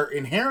 These are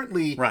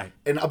inherently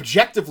and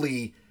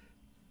objectively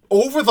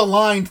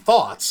over-the-line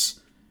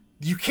thoughts.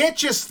 You can't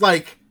just,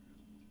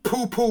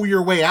 poo-poo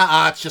your way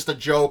out. It's just a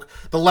joke.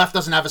 The left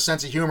doesn't have a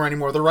sense of humor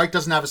anymore. The right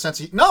doesn't have a sense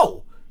of...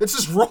 No! This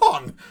is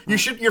wrong.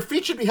 Your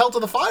feet should be held to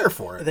the fire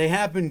for it. They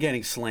have been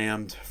getting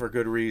slammed for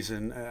good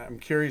reason. I'm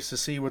curious to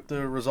see what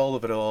the result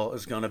of it all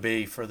is going to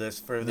be for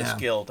this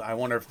guild. I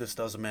wonder if this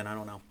does them in. I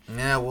don't know.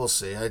 Yeah, we'll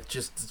see.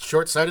 Just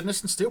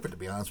short-sightedness and stupid, to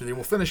be honest with you.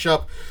 We'll finish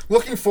up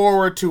looking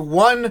forward to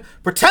one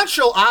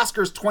potential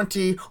Oscars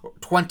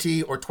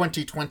 2020 or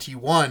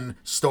 2021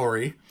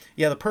 story.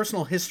 Yeah, the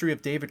personal history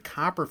of David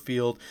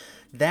Copperfield.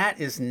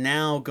 That is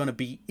now going to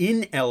be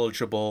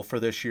ineligible for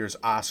this year's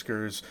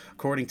Oscars.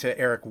 According to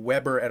Eric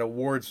Weber at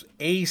Awards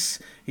Ace,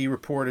 he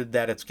reported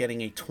that it's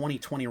getting a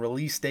 2020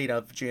 release date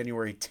of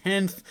January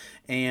 10th,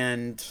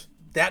 and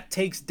that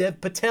takes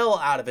Dev Patel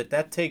out of it.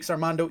 That takes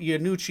Armando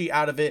Iannucci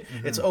out of it.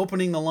 It's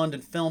opening the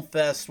London Film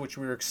Fest, which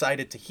we were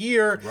excited to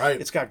hear. Right.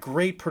 It's got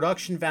great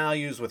production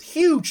values with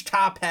huge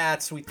top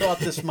hats. We thought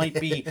this might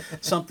be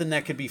something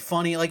that could be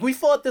funny. Like, we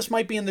thought this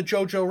might be in the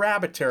Jojo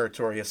Rabbit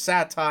territory, a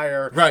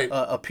satire, Right.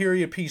 a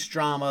period piece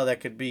drama that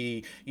could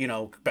be,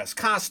 best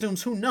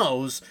costumes. Who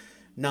knows?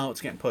 No,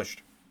 it's getting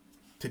pushed.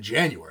 To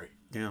January.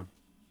 Yeah,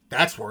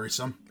 That's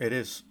worrisome. it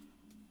is.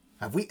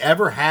 Have we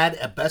ever had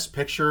a Best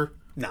Picture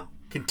No.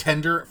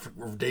 contender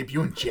for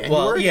debut in January?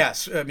 Well,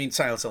 yes. I mean,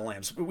 Silence of the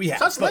Lambs. We have.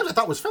 Silence of the Lambs I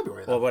thought was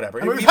February. Though. Well, whatever.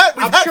 I mean, we've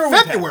I'm had sure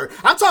we've February.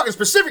 I'm talking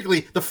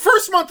specifically the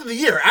first month of the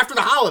year after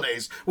the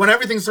holidays when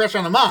everything's fresh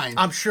on the mind.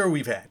 I'm sure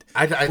we've had.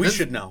 We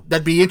should know.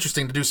 That'd be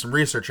interesting to do some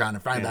research on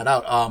and find that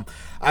out.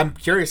 I'm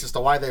curious as to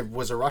why there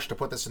was a rush to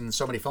put this in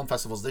so many film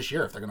festivals this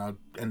year if they're going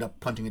to end up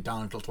punting it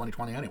down until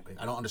 2020 anyway.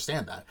 I don't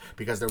understand that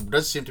because there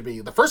does seem to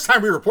be... The first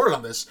time we reported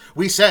on this,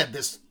 we said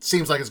this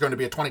seems like it's going to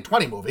be a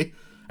 2020 movie.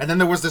 And then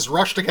there was this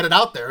rush to get it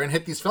out there and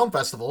hit these film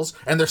festivals.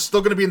 And they're still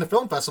going to be in the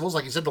film festivals.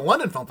 Like you said, the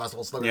London Film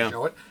Festival is still going to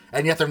show it.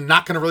 And yet they're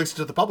not going to release it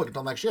to the public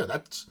until next year.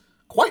 That's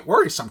quite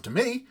worrisome to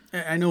me.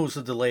 I know it was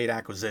a delayed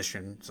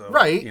acquisition. So,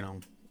 Right.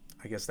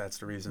 I guess that's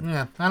the reason.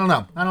 Yeah, I don't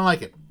know. I don't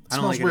like it. It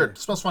smells like it weird. either. It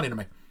smells funny to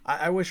me.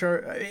 I wish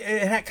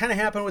it kind of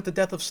happened with the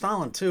death of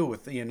Stalin, too,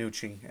 with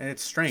Iannucci. And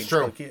it's strange.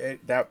 True.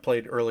 Like, that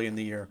played early in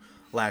the year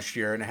last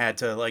year. And it had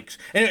to,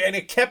 and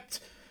it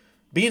kept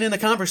being in the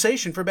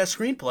conversation for best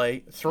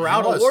screenplay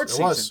throughout awards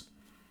season.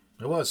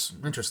 It was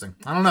interesting.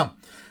 I don't know.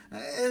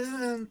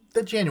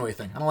 The January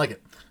thing. I don't like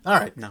it. All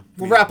right. No.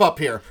 We'll wrap up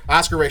here.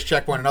 Oscar Race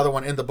Checkpoint, another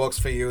one in the books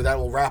for you. That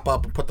will wrap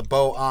up and put the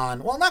bow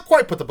on. Well, not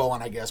quite put the bow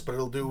on, I guess, but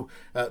it'll do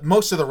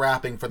most of the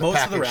wrapping for the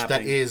package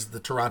that is the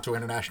Toronto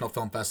International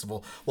Film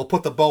Festival. We'll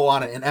put the bow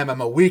on it in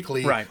MMO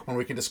Weekly when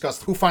we can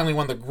discuss who finally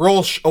won the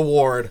Grolsch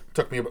Award.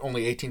 Took me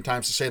only 18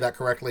 times to say that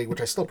correctly,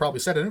 which I still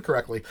probably said it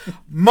incorrectly.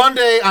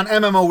 Monday on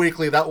MMO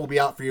Weekly, that will be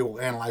out for you.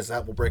 We'll analyze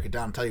that. We'll break it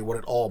down and tell you what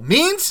it all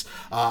means.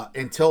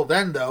 Until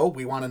then, though,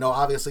 we want to know,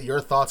 obviously,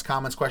 your thoughts,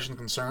 comments, questions,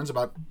 concerns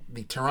about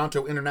the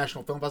Toronto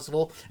International Film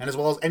Festival, and as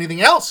well as anything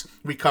else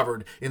we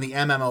covered in the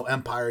MMO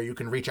Empire. You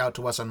can reach out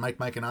to us on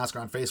Mike, and Oscar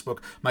on Facebook,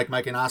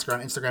 Mike, and Oscar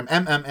on Instagram,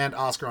 and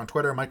Oscar on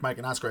Twitter, Mike,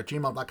 and Oscar at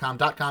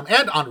gmail.com,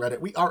 and on Reddit.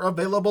 We are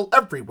available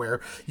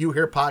everywhere you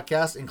hear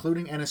podcasts,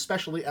 including and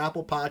especially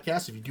Apple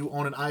Podcasts. If you do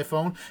own an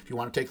iPhone, if you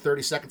want to take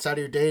 30 seconds out of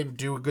your day and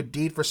do a good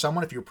deed for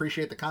someone, if you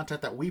appreciate the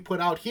content that we put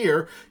out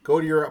here,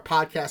 go to your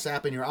podcast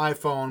app in your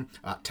iPhone,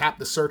 tap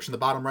the search in the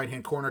bottom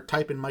right-hand corner,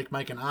 type in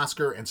Mike, and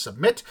Oscar, and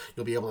submit.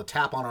 You'll be able to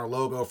tap on our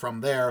logo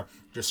from there.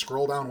 Just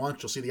scroll down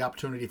once. You'll see the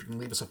opportunity if you can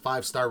leave us a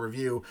 5-star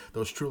review.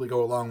 Those truly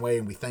go a long way,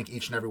 and we thank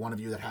each and every one of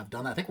you that have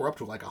done that. I think we're up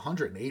to like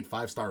 108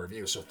 5-star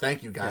reviews, so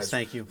thank you guys. Yes,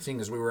 thank you. Seeing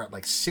as we were at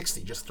like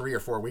 60 just 3 or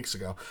 4 weeks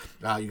ago.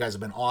 You guys have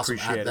been awesome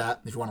at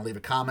that. If you want to leave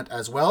a comment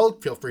as well,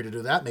 feel free to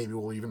do that. Maybe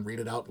we'll even read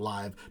it out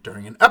live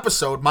during an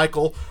episode.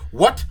 Michael,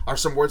 what are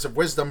some words of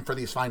wisdom for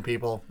these fine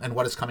people, and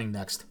what is coming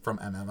next from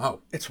MMO?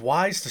 It's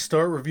wise to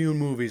start reviewing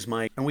movies,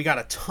 Mike. And we got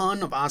a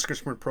ton of Oscar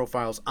Sprint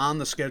profiles on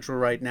the schedule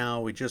right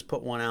now. We just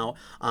put one out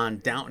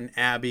on Downton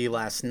Abbey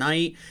last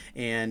night,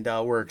 and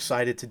we're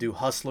excited to do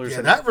Hustlers.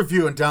 Yeah, that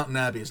review in Downton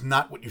Abbey is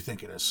not what you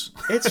think it is.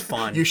 It's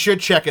fun. You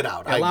should check it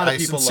out. A lot of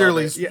people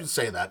sincerely love it.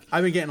 say that.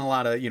 I've been getting a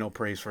lot of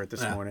praise for it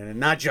this morning, and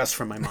not just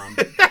from my mom.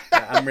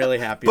 I'm really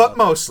happy. But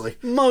mostly,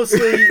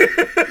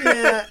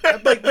 yeah.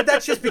 But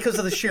that's just because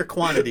of the sheer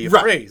quantity of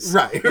praise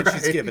that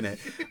she's given it.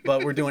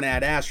 But we're doing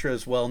Ad Astra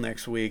as well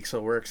next week,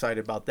 so we're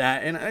excited about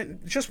that. And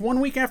just 1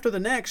 week after the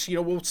next,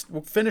 we'll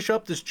finish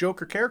up this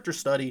Joker character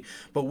study.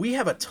 But we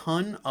have a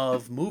ton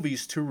of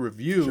movies to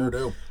review. Sure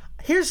do.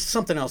 Here's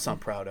something else I'm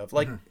proud of.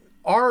 Like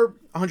our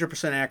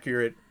 100%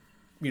 accurate,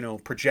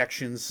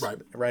 projections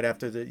right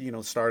after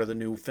the start of the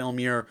new film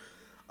year.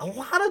 A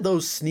lot of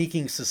those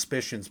sneaking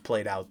suspicions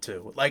played out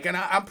too. And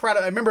I'm proud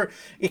of. I remember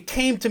it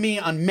came to me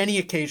on many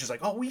occasions,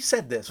 like, "Oh, we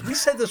said this. We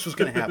said this was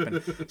going to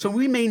happen." So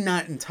we may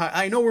not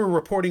I know we're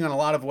reporting on a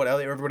lot of what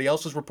everybody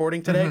else is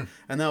reporting today,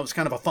 and that was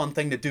kind of a fun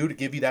thing to do, to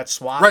give you that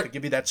swap, to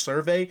give you that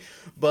survey.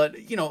 But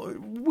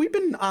we've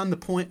been on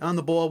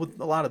the ball with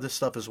a lot of this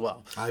stuff as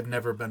well. I've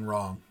never been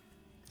wrong.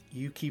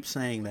 You keep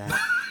saying that,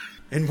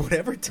 and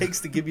whatever it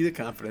takes to give you the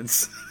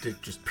confidence.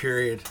 Just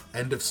period.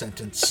 End of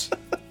sentence.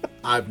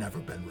 I've never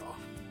been wrong.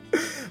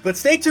 But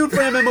stay tuned for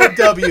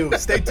MMOW.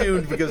 Stay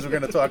tuned, because we're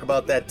going to talk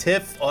about that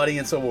TIFF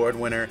Audience Award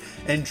winner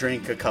and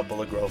drink a couple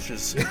of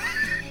Grolsches.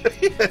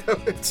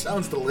 It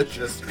sounds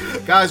delicious.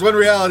 Guys, when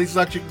reality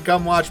sucks, you can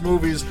come watch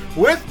movies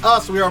with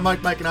us. We are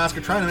Mike, and Oscar,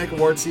 trying to make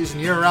award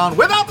season year-round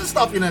without the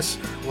stuffiness.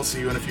 We'll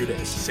see you in a few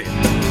days. See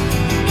you.